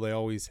Super Bowl, they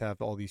always have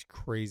all these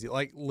crazy,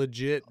 like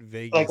legit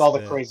Vegas, Like all the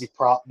bets. crazy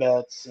prop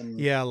bets and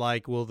Yeah,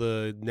 like will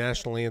the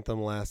national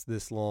anthem last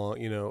this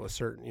long? A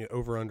certain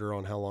over under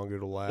on how long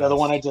it'll last. yeah, the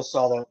one I just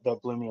saw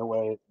that blew me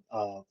away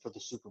for the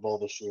Super Bowl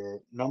this year.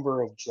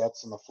 Number of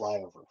jets in the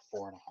flyover,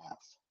 4.5.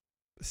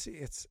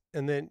 See,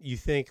 and then you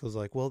think it was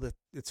like, well,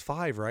 it's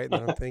 5, right? And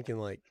then I'm thinking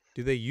like,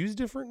 do they use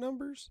different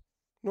numbers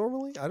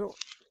normally? I don't.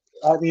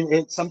 I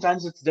mean,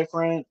 sometimes it's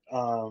different.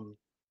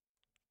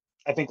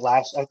 I think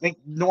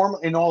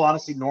in all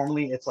honesty,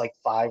 normally it's like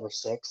 5 or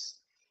 6.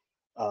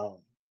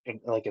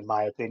 In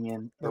my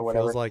opinion or That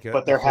feels whatever. like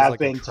But there have a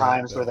been trap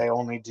times where bet. they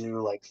only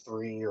do like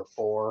 3 or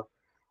 4.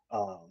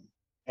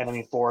 And I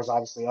mean, 4 is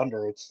obviously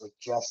under. It's like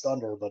just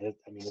under, but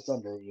it's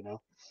under.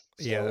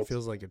 Yeah, So that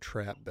feels like a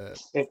trap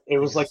bet. it I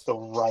was like guess.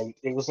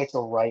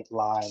 the right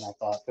line, I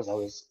thought, because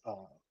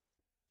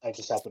I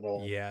just happened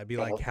to Yeah, it'd be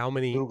kind like of how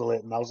many. Google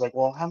it, and I was like,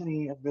 well, how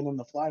many have been in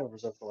the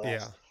flyovers over the Yeah,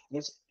 last? And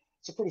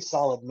it's a pretty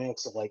solid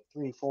mix of like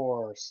 3,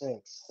 4,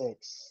 6,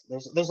 6.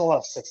 There's a lot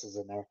of sixes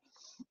in there.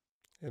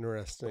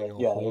 interesting. But A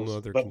yeah, it whole was.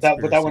 nother But that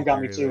one conspiracy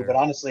got me theory too. But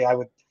there. honestly, I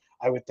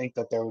would think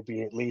that there would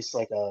be at least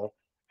like a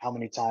how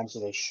many times do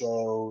they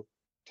show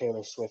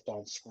Taylor Swift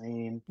on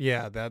screen?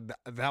 Yeah, that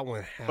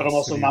one But I'm has to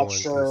also be not one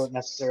sure because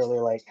necessarily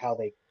like how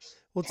they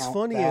what's count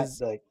funny that.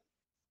 is Like,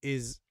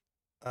 is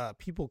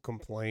people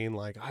complain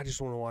like I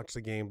just want to watch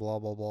the game, blah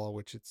blah blah,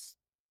 which it's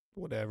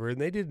whatever. And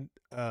they did.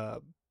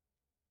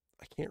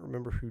 I can't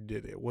remember who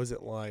did it. Was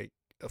it like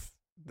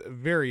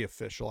very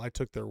official. I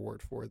took their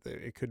word for it.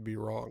 It could be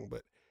wrong,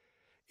 but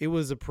it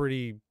was a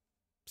pretty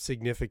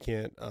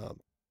significant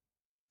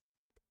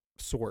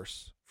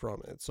source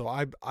from it. So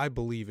I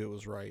believe it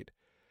was right.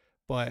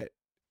 But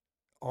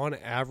on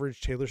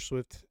average, Taylor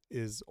Swift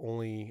is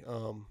only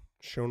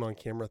shown on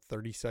camera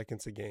 30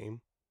 seconds a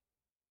game.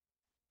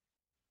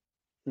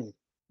 Hmm.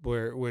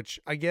 Which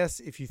I guess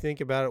if you think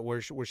about it,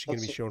 where's she going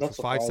to be shown for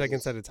 5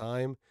 seconds at a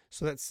time?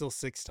 So that's still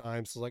 6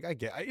 times. So like I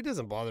get it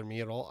doesn't bother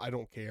me at all. I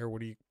don't care.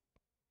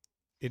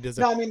 It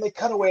doesn't. No, I mean they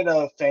cut away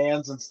to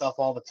fans and stuff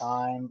all the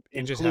time,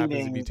 It just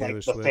happens to be including Taylor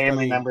like the Swift.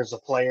 family members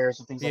of players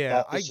and things like Yeah,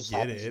 that. I This just get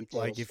happens to be it.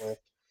 Taylor Like if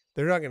Swift.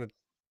 they're not going to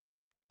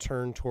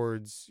turn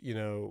towards,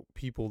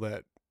 people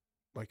that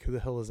like who the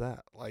hell is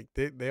that? Like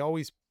they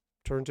always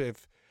turn to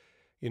if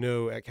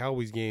at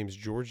Cowboys games,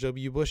 George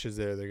W. Bush is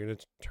there. They're going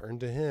to turn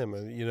to him,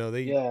 and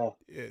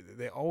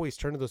they always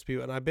turn to those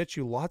people. And I bet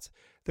you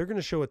they're going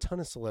to show a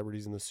ton of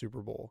celebrities in the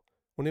Super Bowl.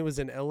 When it was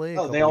in LA a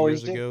couple of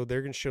years ago,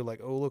 they're going to show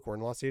like, oh look, we're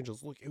in Los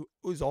Angeles. Look, it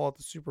was all at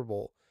the Super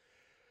Bowl.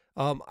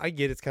 I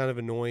get it's kind of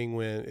annoying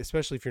when,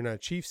 especially if you're not a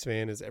Chiefs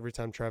fan, is every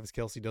time Travis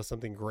Kelce does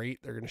something great,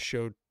 they're going to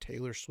show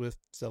Taylor Swift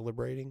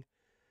celebrating.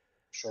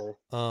 Sure.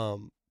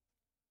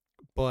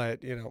 But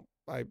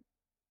I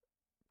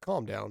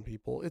calm down,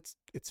 people. It's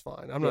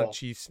fine. I'm not a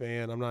Chiefs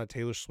fan. I'm not a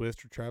Taylor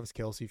Swift or Travis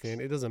Kelce fan.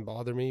 It doesn't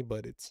bother me,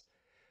 but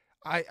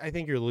I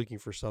think you're looking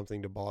for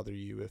something to bother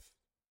you if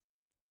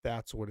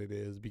that's what it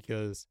is.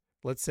 Because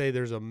let's say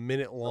there's a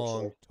minute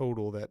long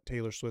total that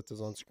Taylor Swift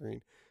is on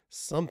screen.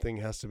 Something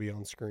has to be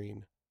on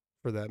screen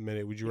for that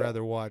minute. Would you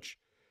rather watch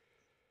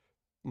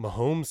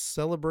Mahomes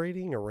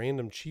celebrating, a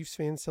random Chiefs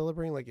fan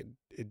celebrating? Like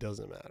it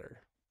doesn't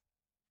matter.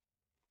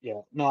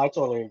 Yeah, no, I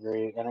totally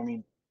agree. And I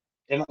mean,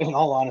 in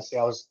all honesty,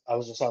 I was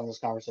just having this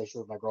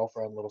conversation with my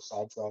girlfriend, a little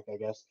sidetrack, I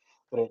guess.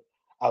 But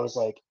I was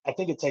like, I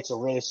think it takes a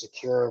really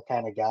secure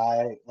kind of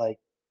guy like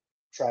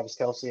Travis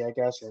Kelce, I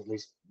guess, or at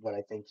least what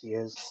I think he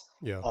is.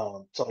 Yeah.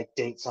 To like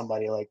date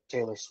somebody like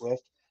Taylor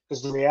Swift,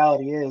 because the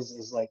reality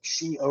is like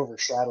she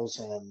overshadows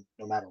him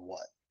no matter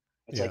what.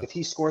 It's like if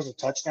he scores a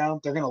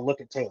touchdown, they're gonna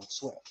look at Taylor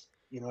Swift.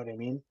 You know what I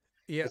mean?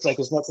 Yeah. It's like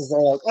as much as they're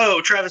like,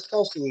 oh, Travis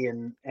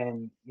Kelce,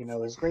 and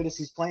as great as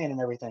he's playing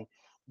and everything,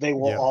 they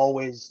will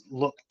always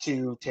look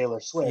to Taylor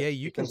Swift. Yeah,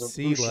 you can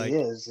see who like she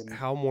is and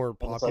how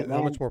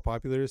much more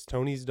popular it is.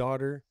 Tony's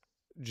daughter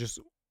just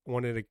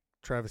wanted a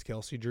Travis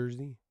Kelce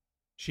jersey.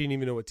 She didn't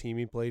even know what team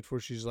he played for.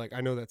 She's like,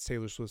 I know that's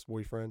Taylor Swift's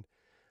boyfriend.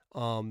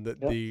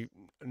 The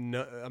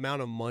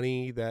amount of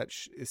money that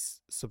is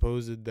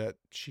supposed that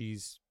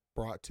she's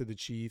brought to the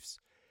Chiefs,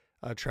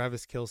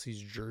 Travis Kelce's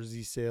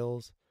jersey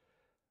sales.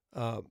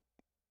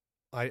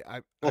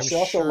 She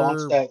also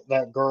launched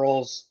that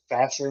girl's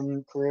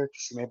fashion career.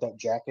 She made that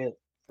jacket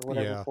or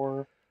whatever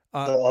for the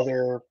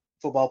other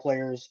football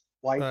players'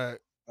 wife.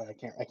 I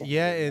can't.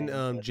 Yeah,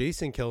 and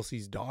Jason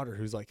Kelce's daughter,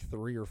 who's like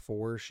 3 or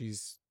 4,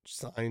 she's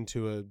signed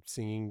to a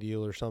singing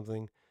deal or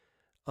something.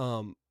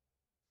 Not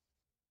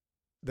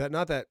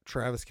that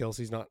Travis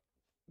Kelce's not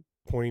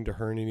pointing to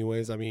her in any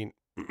ways. I mean,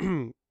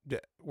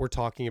 we're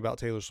talking about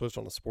Taylor Swift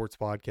on a sports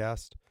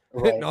podcast.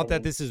 Right, not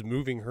that this is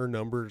moving her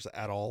numbers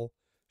at all.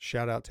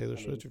 Shout out Taylor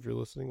Swift if you're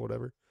listening,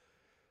 whatever.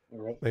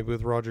 Right. Maybe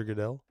with Roger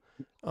Goodell.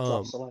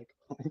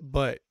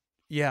 But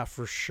yeah,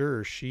 for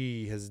sure,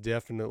 she has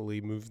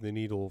definitely moved the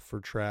needle for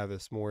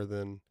Travis more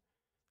than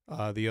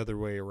the other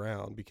way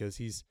around because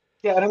he's.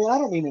 Yeah, and I mean, I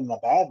don't mean in a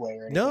bad way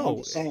or anything. No, I'm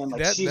just saying,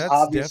 like, she's that's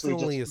obviously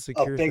definitely just a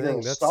secure bigger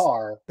thing.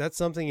 Star. That's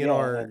something in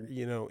our,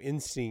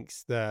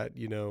 instincts that,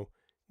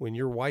 when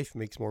your wife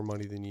makes more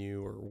money than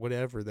you or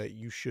whatever, that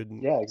you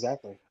shouldn't. Yeah,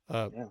 exactly.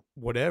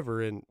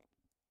 Whatever, and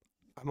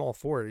I'm all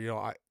for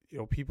it.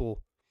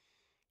 People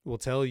will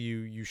tell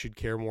you should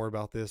care more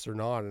about this or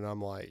not, and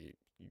I'm like,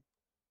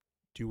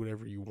 do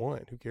whatever you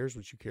want. Who cares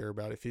what you care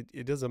about? If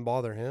it doesn't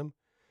bother him,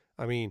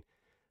 I mean,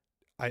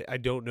 I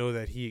don't know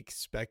that he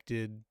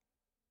expected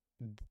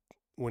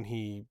when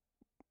he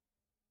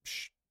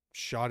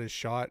shoot his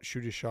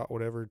shot,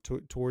 whatever,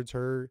 towards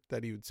her,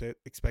 that he would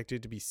expect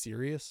it to be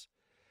serious.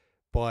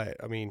 But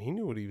I mean, he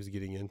knew what he was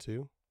getting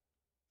into.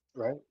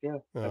 Right. Yeah.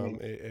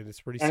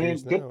 It's pretty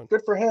serious now.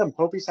 Good for him.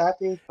 Hope he's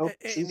happy. Hope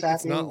she's happy.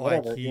 It's not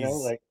whatever, like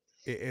he's.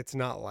 It's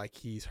not like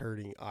he's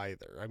hurting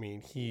either. I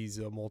mean, he's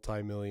a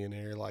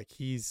multimillionaire. Like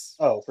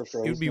for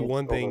sure. It would be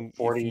one thing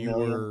if you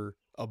million, were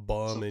a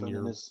bum and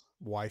your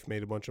wife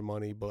made a bunch of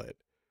money, but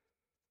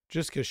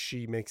just because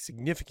she makes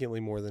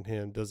significantly more than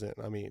him doesn't.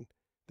 I mean,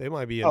 they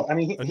might be a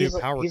new power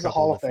couple. He's a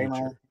Hall of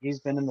Famer. He's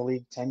been in the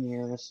league 10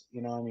 years.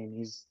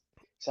 He's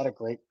had a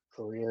great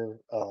career.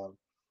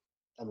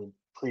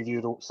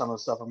 Preview to some of the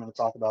stuff I'm going to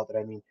talk about, but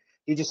I mean,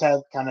 he just had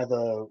kind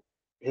of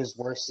his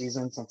worst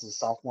season since his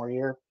sophomore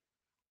year.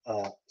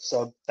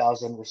 Sub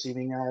 1,000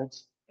 receiving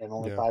yards and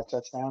only 5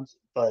 touchdowns.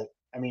 But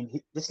I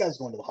mean, this guy's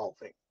going to the Hall of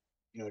Fame.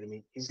 You know what I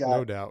mean? He's got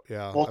no doubt,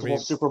 multiple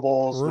Super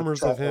Bowls.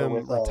 Rumors of him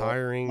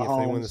retiring Mahomes, if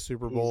they win the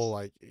Super Bowl,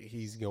 like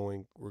he's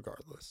going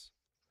regardless.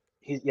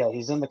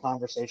 He's in the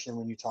conversation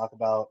when you talk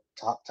about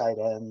top tight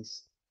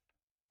ends.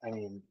 I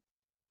mean,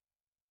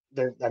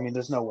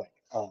 there's no way.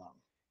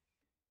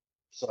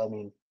 So I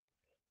mean,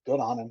 good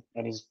on him,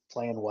 and he's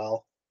playing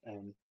well,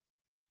 and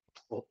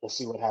we'll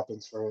see what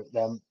happens for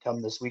them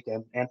come this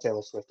weekend, and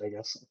Taylor Swift, I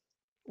guess.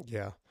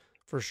 Yeah,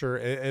 for sure.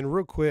 And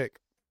real quick,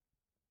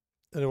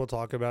 and then we'll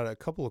talk about a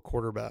couple of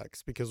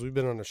quarterbacks because we've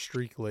been on a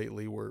streak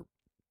lately where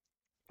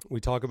we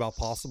talk about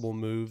possible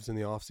moves in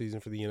the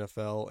offseason for the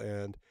NFL.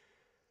 And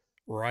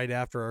right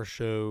after our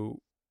show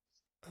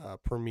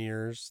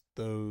premieres,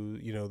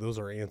 those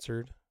are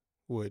answered,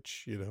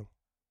 which,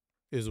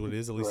 is what it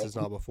is. At least Right. it's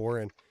not before.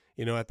 And,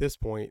 at this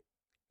point,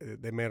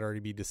 they might already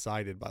be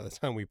decided by the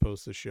time we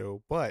post the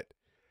show. But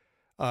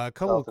a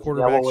couple of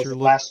Yeah, what quarterbacks was you're it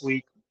looking. last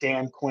week?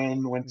 Dan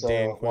Quinn went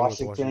Dan to Quinn with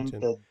Washington Washington.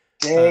 the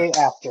Uh, day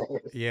after.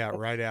 yeah,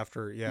 right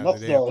after. Yeah, the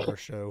Next day after day. our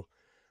show.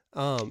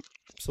 Um,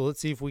 so let's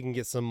see if we can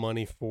get some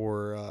money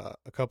for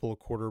a couple of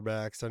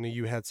quarterbacks. I know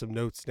you had some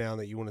notes down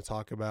that you want to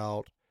talk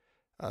about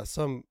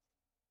some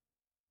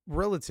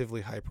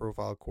relatively high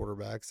profile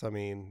quarterbacks. I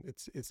mean,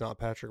 it's not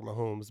Patrick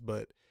Mahomes,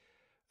 but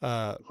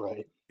uh,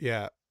 Right.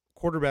 yeah,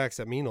 quarterbacks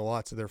that mean a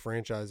lot to their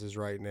franchises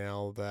right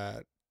now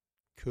that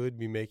could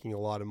be making a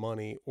lot of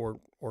money or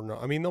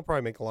not. I mean, they'll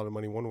probably make a lot of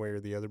money one way or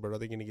the other, but are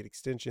they going to get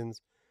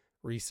extensions,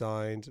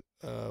 re-signed,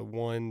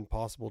 one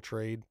possible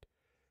trade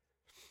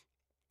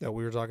that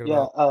we were talking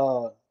Yeah.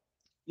 about?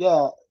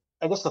 Yeah.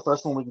 I guess the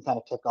first one we can kind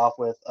of kick off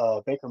with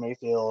Baker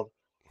Mayfield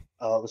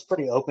was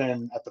pretty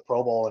open at the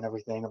Pro Bowl and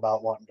everything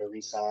about wanting to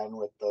re-sign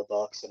with the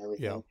Bucks and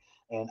Yeah, everything.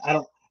 And I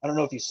don't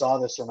know if you saw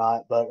this or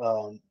not, but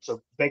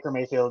so Baker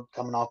Mayfield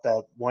coming off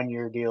that 1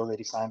 year deal that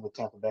he signed with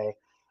Tampa Bay,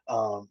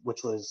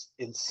 which was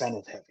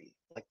incentive heavy,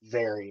 like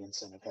very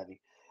incentive heavy,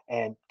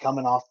 and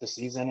coming off the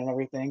season and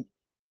everything,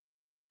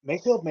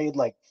 Mayfield made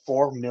like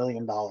 $4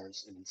 million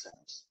in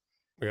incentives,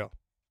 yeah.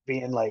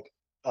 being like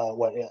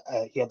what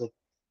he had to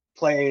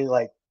play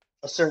like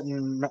a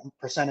certain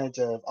percentage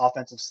of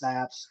offensive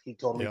snaps. He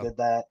totally Yeah. did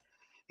that.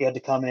 He had to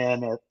come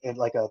in at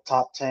like a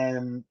top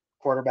 10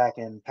 quarterback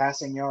in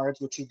passing yards,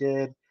 which he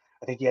did.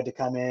 I think he had to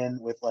come in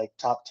with like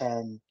top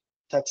 10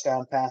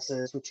 touchdown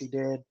passes, which he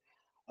did.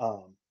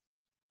 Um,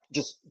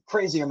 just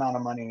crazy amount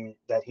of money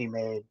that he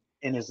made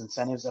in his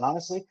incentives. And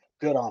honestly,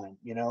 good on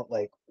him,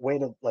 like way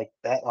to like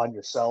bet on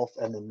yourself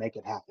and then make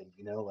it happen,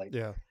 like,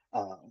 Yeah.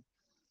 um,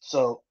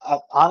 so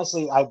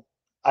honestly,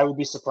 I would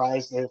be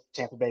surprised if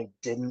Tampa Bay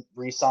didn't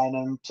re-sign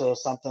him to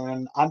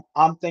something.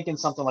 I'm thinking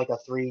something like a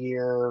 3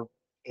 year,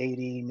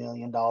 $80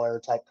 million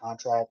type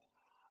contract,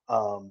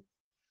 um,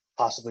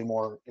 possibly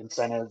more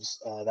incentives,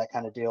 that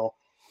kind of deal.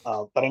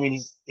 But I mean,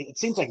 it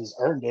seems like he's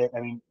earned it. I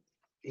mean,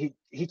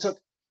 he took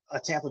a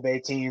Tampa Bay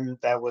team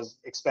that was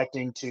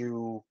expecting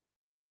to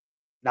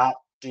not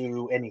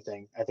do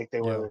anything. I think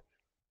they Yeah. were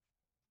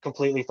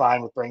completely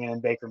fine with bringing in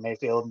Baker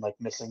Mayfield and like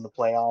missing the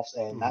playoffs,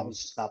 and that Hmm.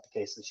 was just not the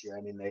case this year.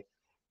 I mean,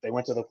 they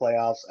went to the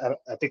playoffs.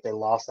 I think they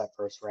lost that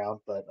first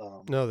round, but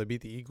No, they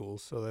beat the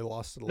Eagles, so they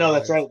lost to the no,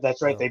 that's Lions. right.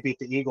 That's right. Yeah. They beat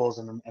the Eagles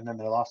and then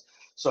they lost.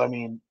 So I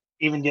mean,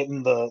 even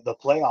getting the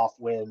playoff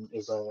win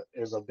is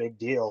a big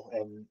deal,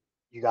 and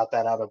you got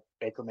that out of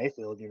Baker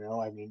Mayfield.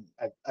 I mean,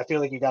 I feel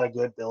like you got a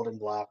good building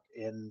block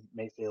in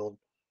Mayfield.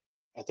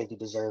 I think he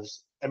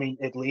deserves. I mean,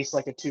 at least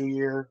like a 2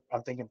 year.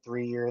 I'm thinking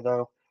 3 year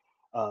though,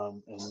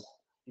 and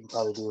you can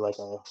probably do like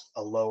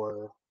a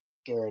lower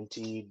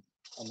guaranteed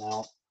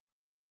amount.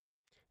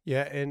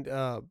 Yeah, and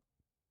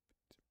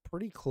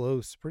pretty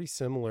close, pretty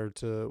similar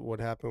to what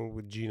happened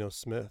with Geno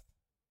Smith.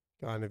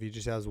 Kind of, he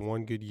just has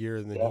one good year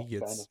and then Yeah,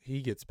 kind of.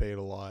 he gets paid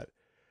a lot.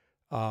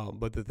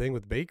 But the thing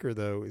with Baker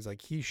though is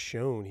like he's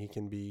shown he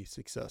can be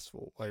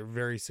successful, like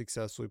very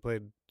successful. He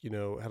played,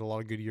 had a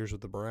lot of good years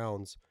with the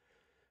Browns.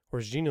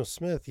 Whereas Geno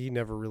Smith, he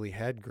never really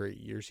had great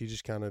years. He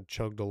just kind of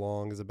chugged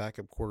along as a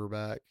backup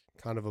quarterback,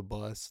 kind of a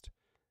bust,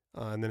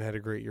 and then had a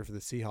great year for the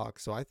Seahawks.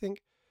 So I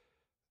think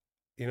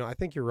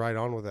you're right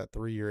on with that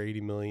 3 year,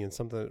 80 million,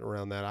 something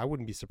around that. I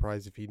wouldn't be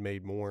surprised if he'd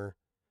made more.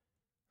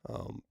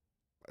 Um,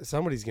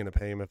 Somebody's going to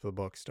pay him if the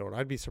Bucks don't.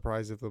 I'd be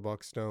surprised if the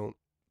Bucks don't,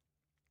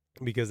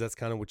 because that's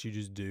kind of what you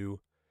just do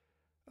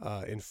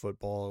in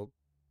football.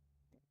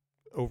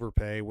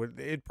 Overpay.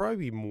 It'd probably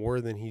be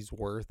more than he's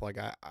worth. Like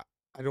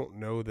I don't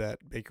know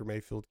that Baker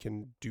Mayfield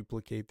can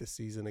duplicate the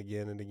season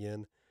again and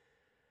again.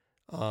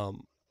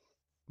 Um,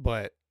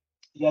 but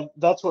Yeah,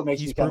 that's what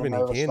makes he's me kind of proven he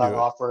nervous can do about it.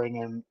 offering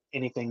him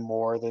anything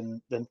more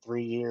than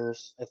 3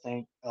 years. I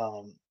think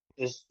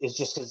is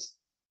just because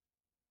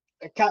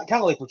kind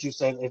of like what you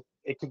said.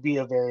 It could be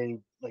a very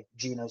like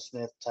Geno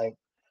Smith type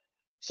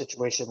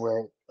situation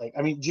where like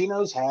I mean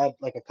Geno's had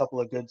like a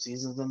couple of good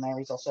seasons in there.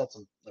 He's also had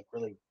some like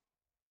really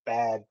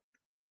bad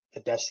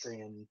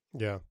pedestrian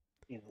Yeah.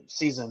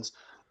 seasons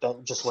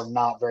that just were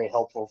not very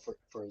helpful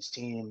for his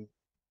team.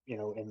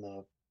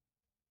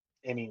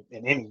 In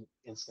any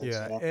instance.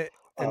 Yeah.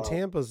 And Um,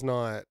 Tampa's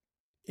not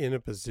in a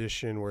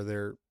position where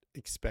they're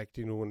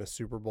expecting to win a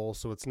Super Bowl,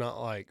 so it's not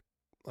like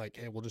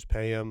hey, we'll just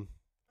pay him.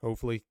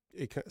 Hopefully,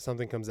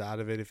 something comes out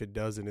of it. If it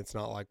doesn't, it's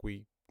not like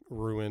we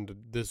ruined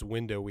this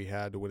window we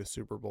had to win a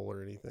Super Bowl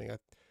or anything.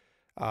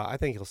 I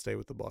think he'll stay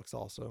with the Bucks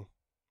also.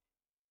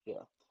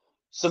 yeah.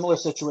 Similar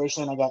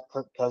situation. I got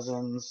Kirk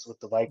Cousins with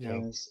the Yeah.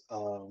 Vikings.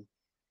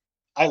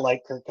 I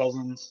like Kirk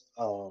Cousins.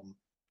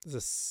 He's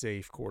a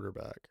safe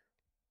quarterback.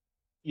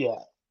 Yeah.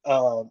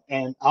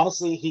 And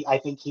honestly, I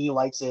think he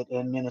likes it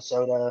in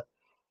Minnesota.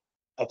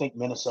 I think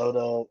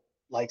Minnesota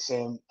likes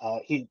him.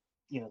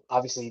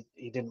 Obviously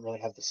he didn't really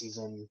have the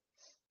season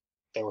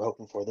they were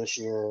hoping for this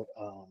year.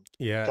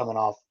 Yeah. Coming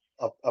off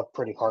a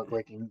pretty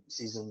heartbreaking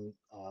season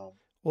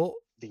Well,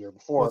 the year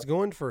what's before.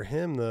 going for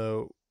him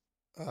though,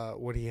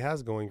 what he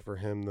has going for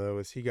him though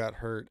is he got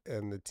hurt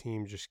and the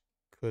team just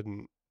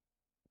couldn't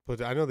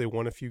put. I know they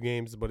won a few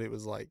games, but it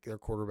was like their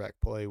quarterback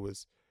play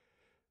was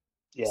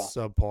Yeah.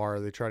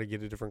 subpar. They try to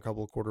get a different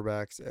couple of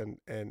quarterbacks,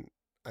 and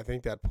I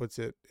think that puts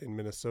it in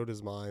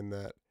Minnesota's mind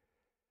that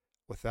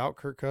without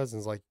Kirk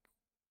Cousins, like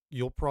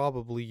you'll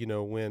probably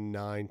win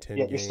 9, 10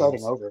 Yeah. You're starting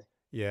games. over.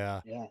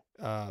 Yeah, Yeah.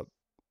 uh,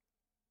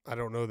 I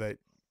don't know that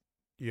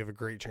you have a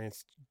great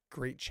chance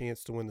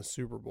to win the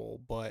Super Bowl,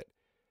 but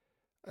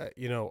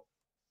you know,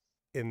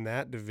 in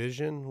that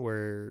division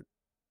where,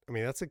 I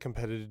mean, that's a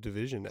competitive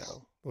division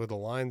now. Where the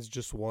Lions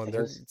just won, It they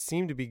is.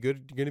 seem to be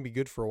going to be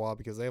good for a while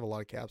because they have a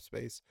lot of cap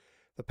space.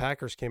 The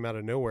Packers came out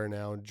of nowhere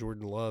now, and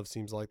Jordan Love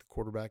seems like the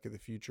quarterback of the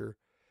future.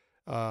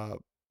 Uh,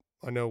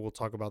 I know we'll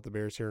talk about the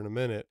Bears here in a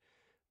minute,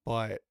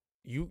 but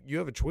you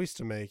have a choice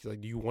to make.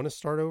 Like, do you want to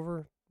start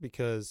over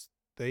because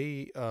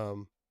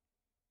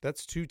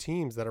that's two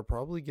teams that are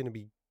probably going to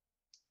be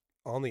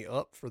on the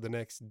up for the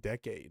next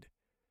decade,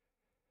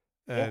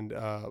 Yeah. and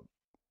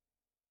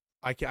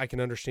I can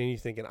understand you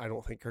thinking I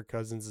don't think Kirk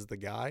Cousins is the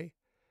guy,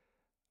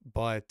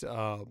 but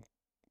I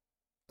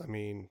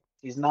mean,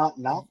 He's not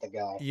the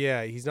guy.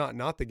 yeah, he's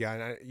not the guy.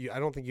 And I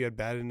don't think you had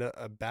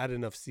a bad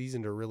enough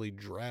season to really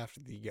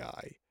draft the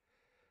guy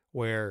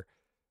where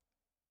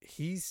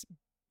he's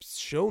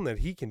shown that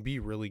he can be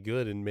really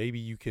good, and maybe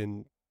you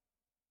can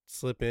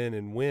slip in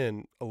and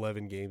win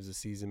 11 games a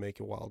season, make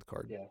a wild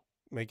card, Yeah.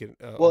 make it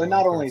a Well, and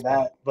not wild card only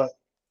spot. that,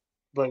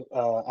 but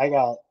I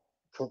got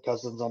Kirk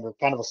Cousins under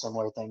kind of a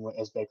similar thing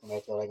as Baker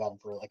Mayfield. I got him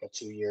for like a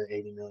 2 year,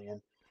 80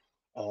 million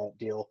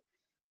deal.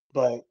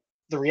 But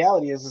the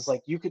reality is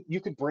like you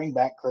could bring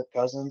back Kirk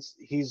Cousins.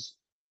 He's,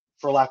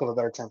 for lack of a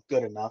better term,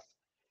 good enough,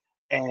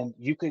 and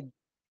you could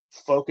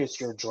focus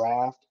your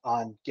draft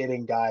on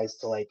getting guys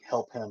to like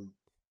help him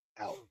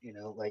out.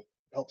 Like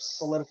help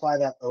solidify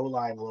that O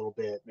line a little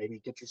bit. Maybe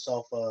get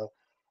yourself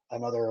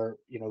another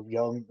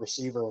young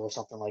receiver or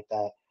something like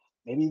that.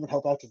 Maybe even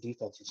help out your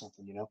defense or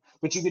something.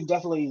 But you could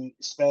definitely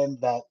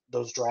spend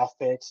those draft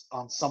picks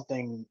on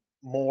something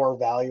more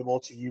valuable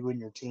to you and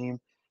your team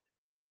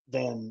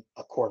than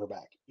a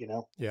quarterback.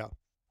 Yeah,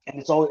 And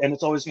it's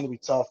always going to be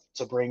tough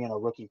to bring in a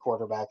rookie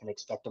quarterback and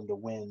expect them to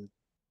win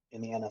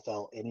in the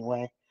NFL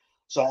anyway.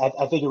 So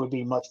I think it would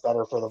be much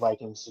better for the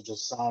Vikings to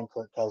just sign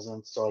Kirk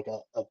Cousins to like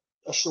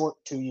a short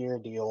 2 year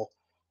deal.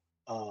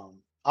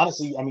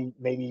 Honestly, I mean,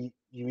 maybe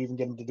you even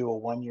get him to do a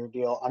 1 year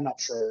deal. I'm not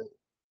sure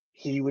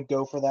he would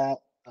go for that.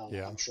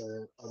 yeah. I'm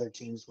sure other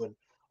teams would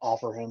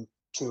offer him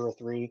 2 or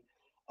 3.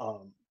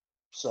 Um,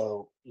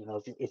 so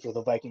if you're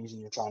the Vikings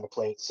and you're trying to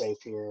play it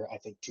safe here, I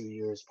think 2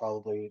 years is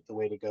probably the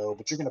way to go.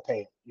 But you're going to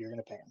pay it. You're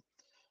going to pay him.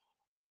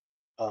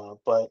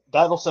 But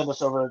that'll send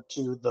us over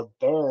to the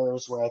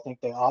Bears, where I think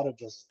they ought to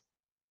just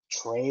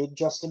trade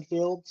Justin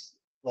Fields.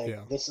 Like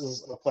Yeah. this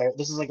is a player.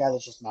 This is a guy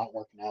that's just not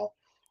working out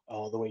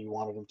the way you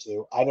wanted him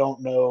to. I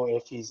don't know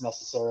if he's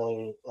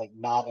necessarily like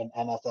not an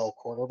NFL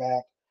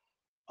quarterback,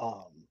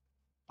 um,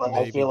 but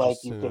I Maybe feel like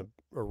just you in could.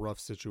 a rough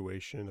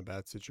situation, a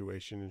bad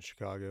situation in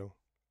Chicago.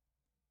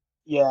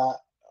 Yeah,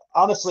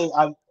 honestly,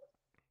 I'm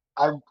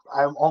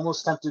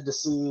almost tempted to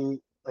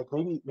see like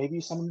maybe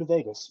you send him to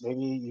Vegas.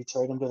 Maybe you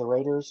trade him to the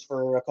Raiders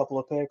for a couple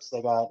of picks.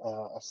 They got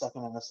a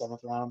second and a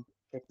seventh round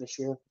pick this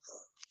year.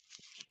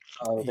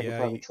 They could Yeah,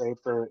 probably trade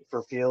for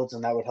Fields,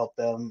 and that would help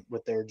them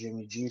with their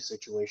Jimmy G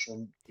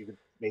situation. You could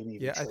maybe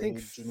even yeah. I think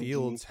trade Jimmy G.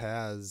 Fields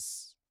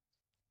has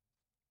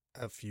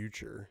a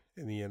future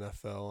in the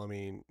NFL. I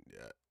mean,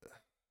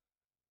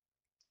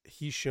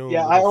 he's shown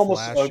Yeah, I little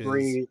almost flashes.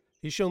 agree.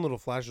 He's shown little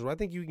flashes. I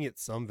think you can get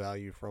some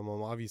value from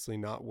him. Obviously,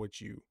 not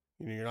what you're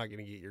not going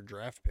to get your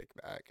draft pick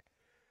back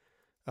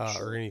or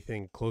Sure.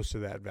 anything close to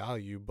that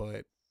value.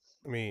 But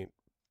I mean,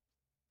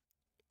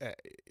 uh,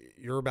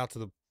 you're about to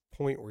the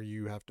point where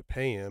you have to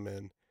pay him,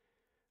 and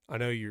I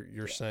know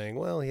you're Yeah. saying,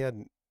 well, he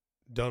hadn't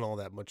done all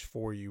that much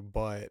for you,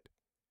 but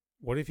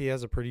what if he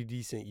has a pretty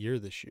decent year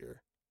this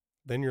year?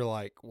 Then you're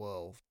like,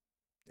 well,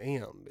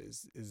 damn,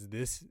 is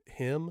this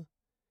him?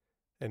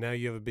 And now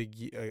you have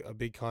a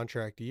big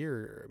contract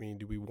year. I mean,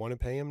 do we want to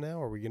pay him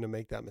now? Are we going to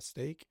make that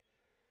mistake,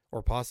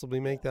 or possibly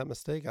Yeah. make that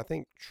mistake? I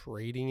think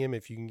trading him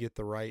if you can get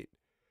the right,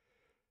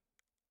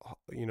 I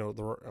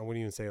wouldn't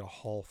even say a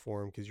haul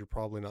for him because you're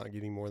probably not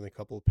getting more than a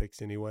couple of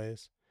picks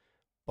anyways.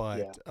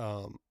 Yeah. But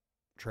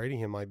trading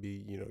him might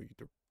be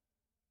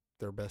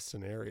their best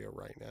scenario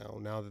right now.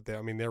 Now that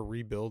I mean, they're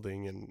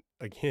rebuilding, and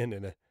again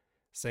in a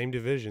same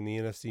division, the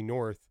NFC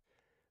North,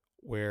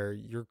 where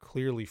you're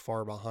clearly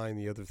far behind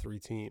the other three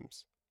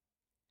teams.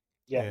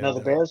 Yeah. No, And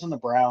the Bears and the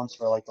Browns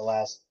for like the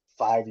last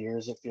 5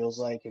 years, it feels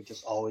like, have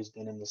just always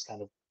been in this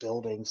kind of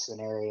building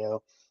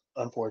scenario.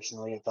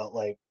 Unfortunately, it felt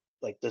like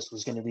like this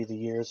was going to be the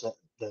years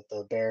that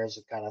the Bears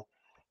had kind of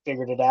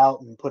figured it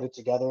out and put it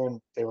together,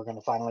 and they were going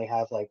to finally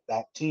have like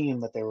that team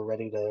that they were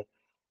ready to,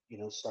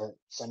 start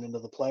sending to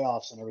the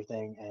playoffs and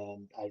everything.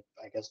 And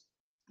I guess,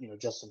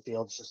 Justin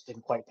Fields just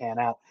didn't quite pan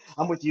out.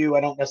 I'm with you.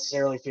 I don't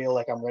necessarily feel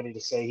like I'm ready to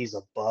say he's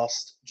a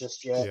bust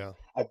just yet. Yeah.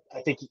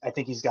 I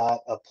think he's got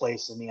a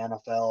place in the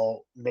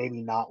NFL,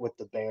 maybe not with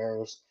the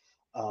Bears.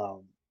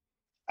 Um,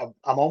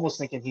 I'm almost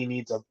thinking he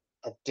needs a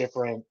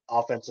different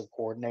offensive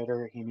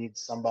coordinator. He needs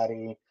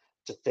somebody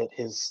to fit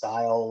his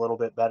style a little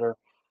bit better.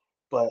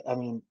 But I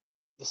mean,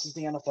 this is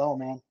the NFL,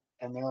 man,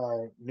 and there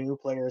are new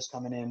players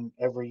coming in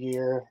every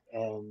year.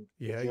 And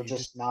Yeah, if you're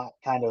just not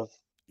kind of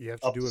you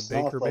have to up do to what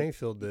snuff, Baker like,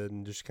 Mayfield did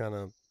and just kind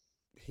of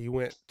he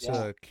went yeah,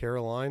 to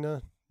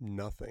Carolina,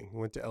 nothing.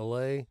 Went to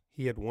LA.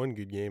 He had one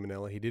good game in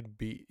LA. He did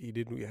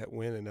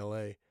win in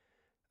LA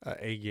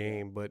a yeah.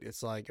 game, but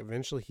it's like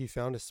eventually he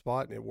found a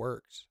spot and it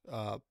worked.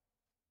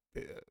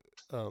 Eh,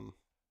 um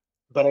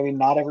But I mean,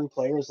 not every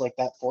player is like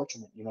that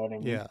fortunate. You know what I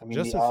mean? yeah, I mean,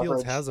 the Justin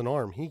Fields average, has an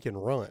arm. He can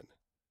run.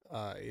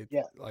 It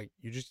yeah. like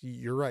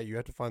you're right. You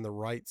have to find the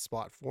right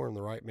spot for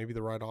him, maybe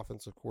the right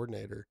offensive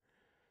coordinator.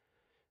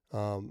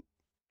 Um,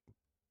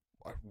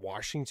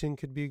 Washington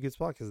could be a good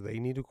spot because they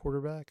need a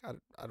quarterback.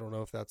 I don't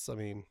know if that's. I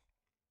mean,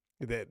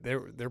 they're I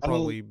mean,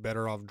 probably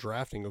better off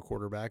drafting a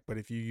quarterback. But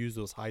if you use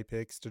those high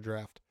picks to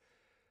draft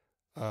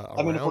if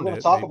we're around going to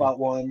it, talk maybe about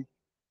one,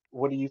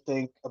 what do you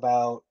think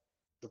about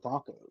the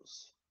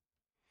Broncos?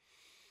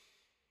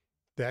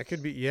 that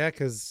could be. Yeah,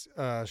 because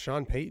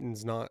Sean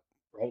Payton's not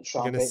Right,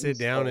 Sean going to sit Payton's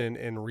down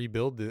and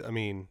rebuild it. I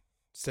mean,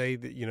 say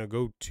that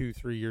go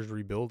 2-3 years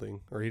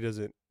rebuilding, or he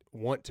doesn't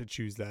want to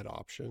choose that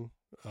option.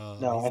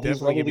 no, He's and he's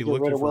definitely ready going to to be get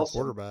rid looking of for a Wilson.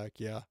 quarterback.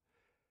 Yeah.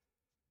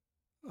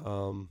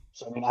 Um,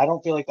 So I mean, I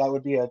don't feel like that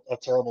would be a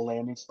terrible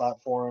landing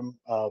spot for him,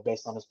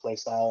 based on his play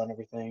style and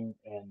everything.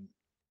 And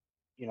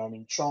I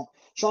mean, Sean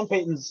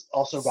Payton's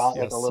also got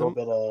yeah, like a little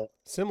bit of,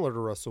 similar to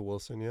Russell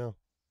Wilson. Yeah.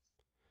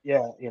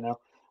 yeah,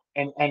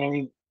 and I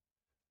mean,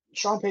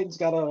 Sean Payton's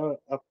got a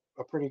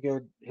pretty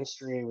good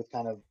history with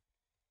kind of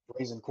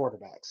raising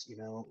quarterbacks,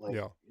 like,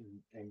 Yeah.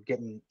 and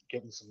getting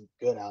some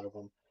good out of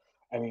them.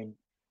 I mean,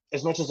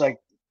 as much as I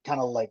kind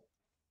of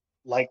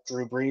like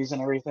Drew Brees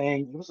and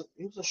everything,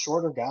 he was a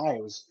shorter guy.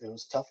 It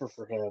was tougher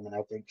for him, and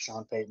I think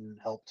Sean Payton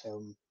helped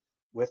him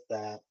with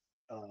that,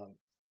 um,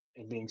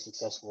 and being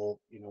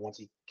successful. Once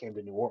he came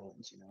to New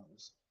Orleans, it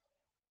was,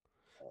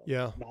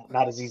 Yeah.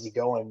 not as easy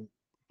going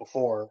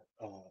before,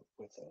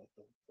 with,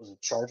 was it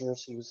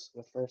Chargers he was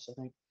with first, I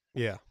think.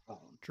 Yeah. Um,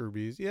 Drew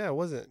Brees. Yeah, it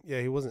wasn't.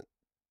 Yeah, he wasn't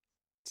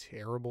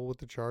terrible with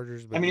the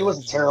Chargers, I but mean, he yeah, it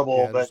wasn't just wasn't. terrible,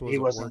 Yeah, it but just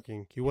wasn't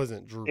working. He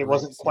wasn't Drew it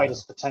wasn't Brees. You quite know.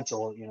 his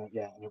potential.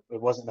 Yeah, and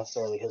it wasn't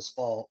necessarily his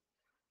fault.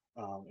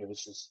 It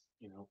was just,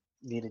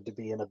 needed to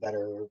be in a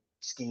better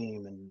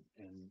scheme,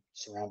 and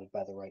surrounded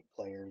by the right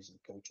players and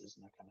coaches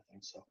and that kind of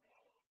thing.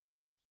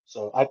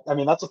 So I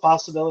mean, that's a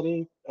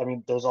possibility. I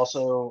mean, there's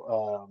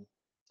also,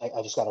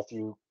 I just got a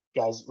few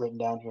guys written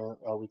down here.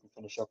 We can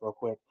finish up real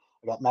quick.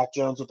 I got Mac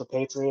Jones with the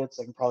Patriots.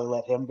 I can probably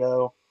let him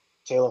go.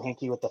 Taylor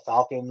Hinkie with the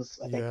Falcons.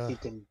 I think Yeah. he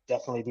can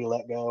definitely be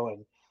let go.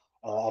 And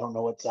I don't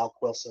know what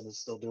Zach Wilson is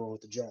still doing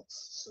with the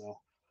Jets. So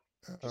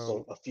just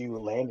Um. a few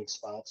landing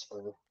spots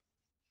for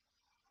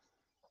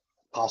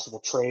possible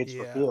trades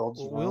for Yeah.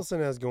 Fields. What Wilson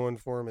has going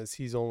for him is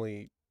he's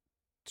only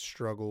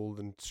struggled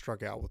and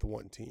struck out with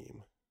one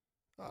team.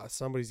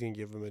 Somebody's gonna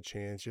give him a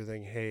chance. You're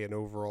thinking, hey, an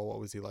overall, what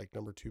was he like,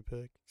 number 2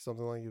 pick,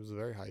 something like it was a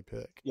very high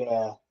pick.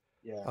 Yeah,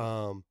 yeah,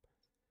 Um,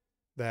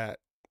 that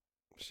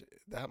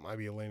that might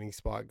be a landing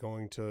spot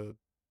going to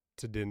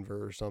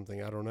Denver or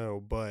something. I don't know,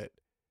 but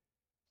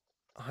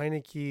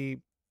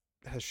Heineke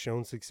has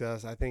shown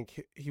success. I think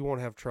he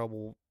won't have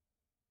trouble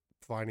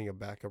finding a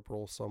backup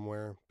role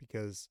somewhere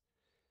because,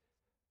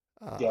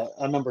 uh, yeah.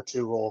 A number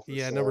two role for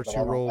yeah, sure, number but 2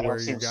 I role don't where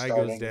see your him guy goes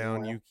starting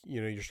down,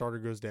 anywhere. your starter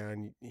goes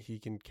down, he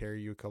can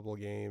carry you a couple of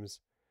games.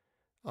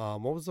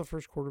 What was the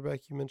first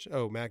quarterback you mentioned?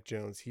 Oh, Mac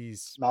Jones.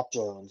 Mac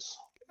Jones.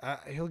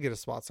 He'll get a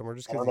spot somewhere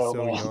just I because don't he's know,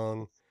 so man.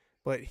 young,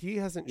 but he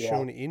hasn't Yeah,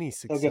 shown any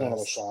he'll get another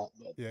success. shot,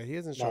 but Yeah, he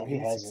hasn't no, shown he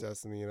any hasn't.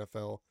 success in the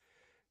NFL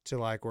to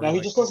like where No, you're he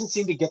like, just oh, doesn't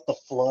seem to get the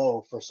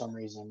flow for some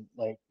reason.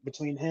 Like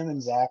between him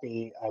and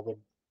Zappy, I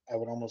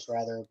would almost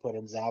rather put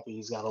in Zappy.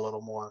 He's got a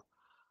little more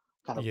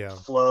kind of yeah,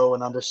 flow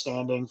and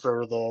understanding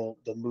for the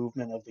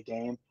movement of the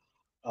game.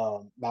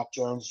 Mac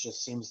Jones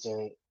just seems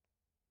to.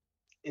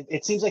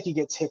 It seems like he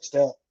gets hitched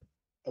up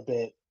a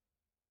bit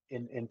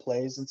in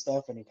plays and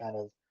stuff, and he kind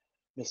of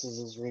misses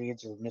his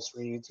reads or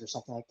misreads or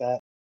something like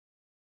that.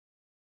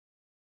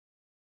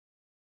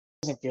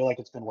 It doesn't feel like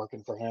it's been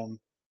working for him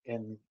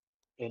in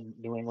in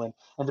New England.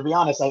 And to be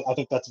honest, I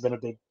think that's been a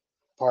big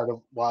part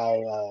of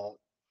why,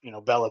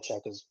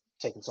 Belichick has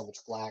taken so much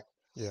flack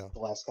yeah, the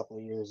last couple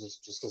of years, is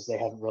just because they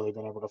haven't really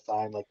been able to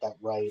find like that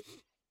right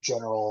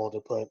general to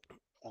put,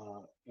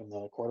 in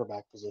the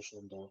quarterback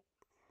position to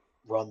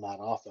run that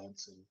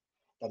offense, and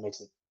that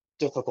makes it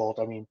difficult.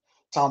 I mean,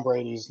 Tom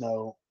Brady's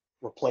no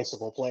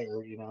replaceable player.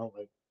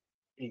 Like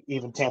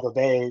even Tampa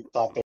Bay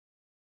thought they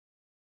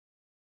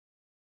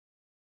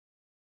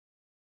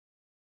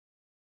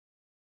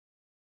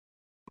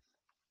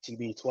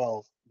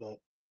TB12, but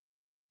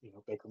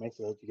Baker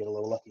Mayfield, you get a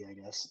little lucky, I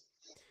guess.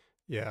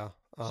 Yeah.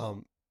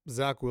 So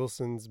Zach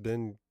Wilson's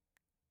been,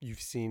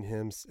 you've seen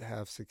him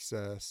have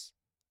success,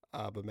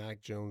 but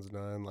Mac Jones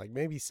none. Like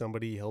maybe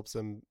somebody helps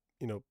him,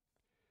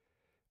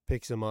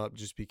 picks him up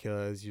just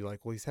because you're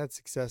like, well, he's had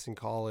success in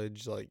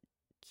college. Like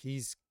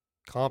he's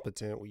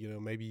competent.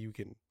 Maybe you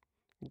can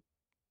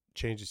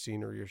change the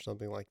scenery or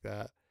something like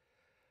that.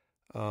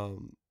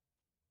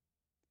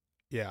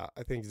 Yeah,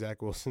 I think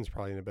Zach Wilson's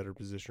probably in a better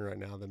position right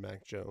now than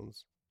Mac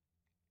Jones.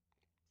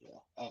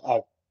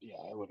 yeah,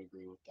 I would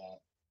agree with that.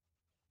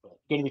 But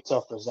gonna be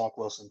tough for Zach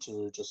Wilson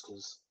too, just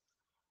because.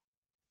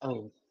 I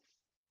mean,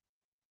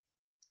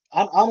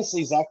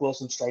 honestly, Zach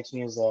Wilson strikes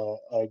me as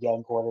a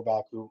young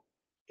quarterback who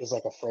is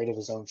like afraid of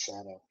his own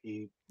shadow.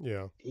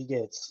 Yeah. He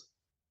gets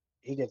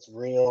he gets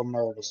real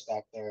nervous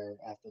back there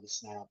after the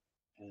snap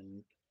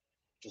and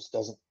just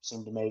doesn't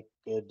seem to make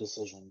good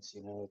decisions.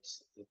 And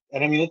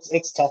I mean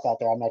it's tough out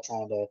there. I'm not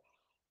trying to,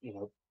 you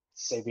know,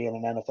 say being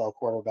an NFL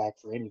quarterback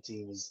for any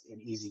team is an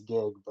easy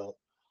gig, but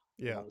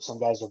Yeah. some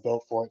guys are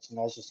built for it, some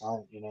guys just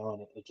aren't.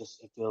 And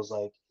it feels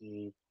like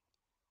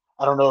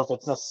I don't know if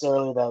it's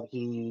necessarily that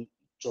he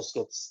just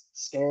gets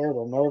scared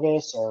or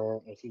nervous,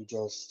 or if he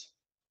just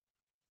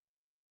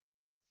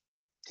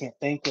can't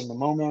think in the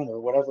moment or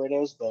whatever it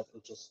is, but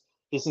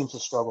he seems to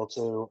struggle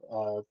too.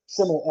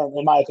 Similar,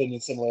 in my opinion,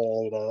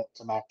 similarly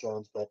to Mac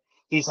Jones, but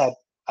I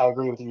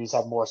agree with you, he's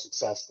had more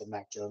success than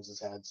Mac Jones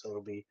has had, so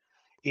it'll be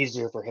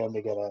easier for him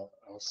to get a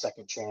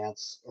second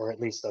chance or at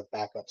least a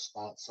backup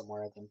spot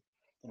somewhere than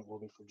it will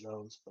be for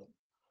Jones. But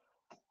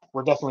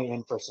we're definitely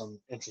in for some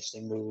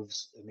interesting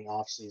moves in the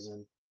off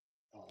season.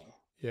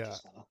 Yeah.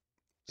 Just kind of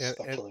And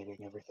speculating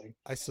everything.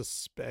 I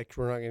suspect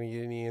we're not going to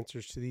get any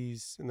answers to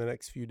these in the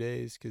next few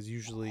days because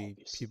usually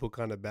people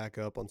kind of back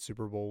up on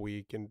Super Bowl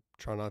week and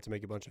try not to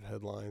make a bunch of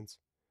headlines.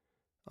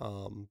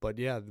 But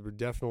yeah, we're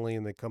definitely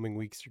in the coming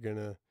weeks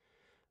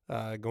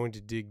are going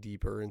to dig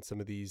deeper in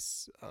some of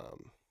these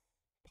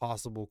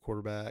possible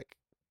quarterback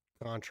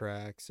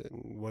contracts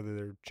and whether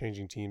they're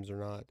changing teams or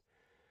not.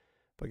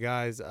 But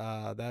guys,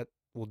 that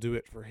will do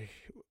it for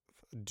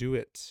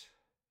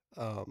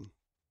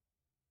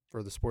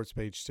for the sports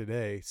page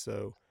today.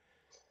 So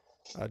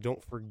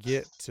don't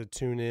forget to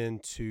tune in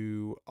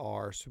to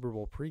our Super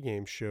Bowl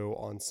pregame show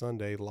on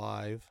Sunday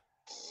live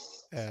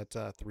at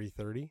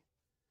 3:30.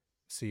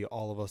 See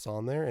all of us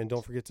on there. And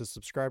don't forget to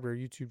subscribe to our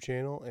YouTube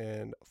channel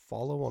and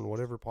follow on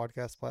whatever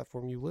podcast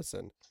platform you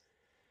listen.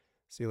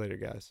 See you later,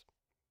 guys.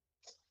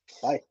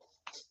 Bye.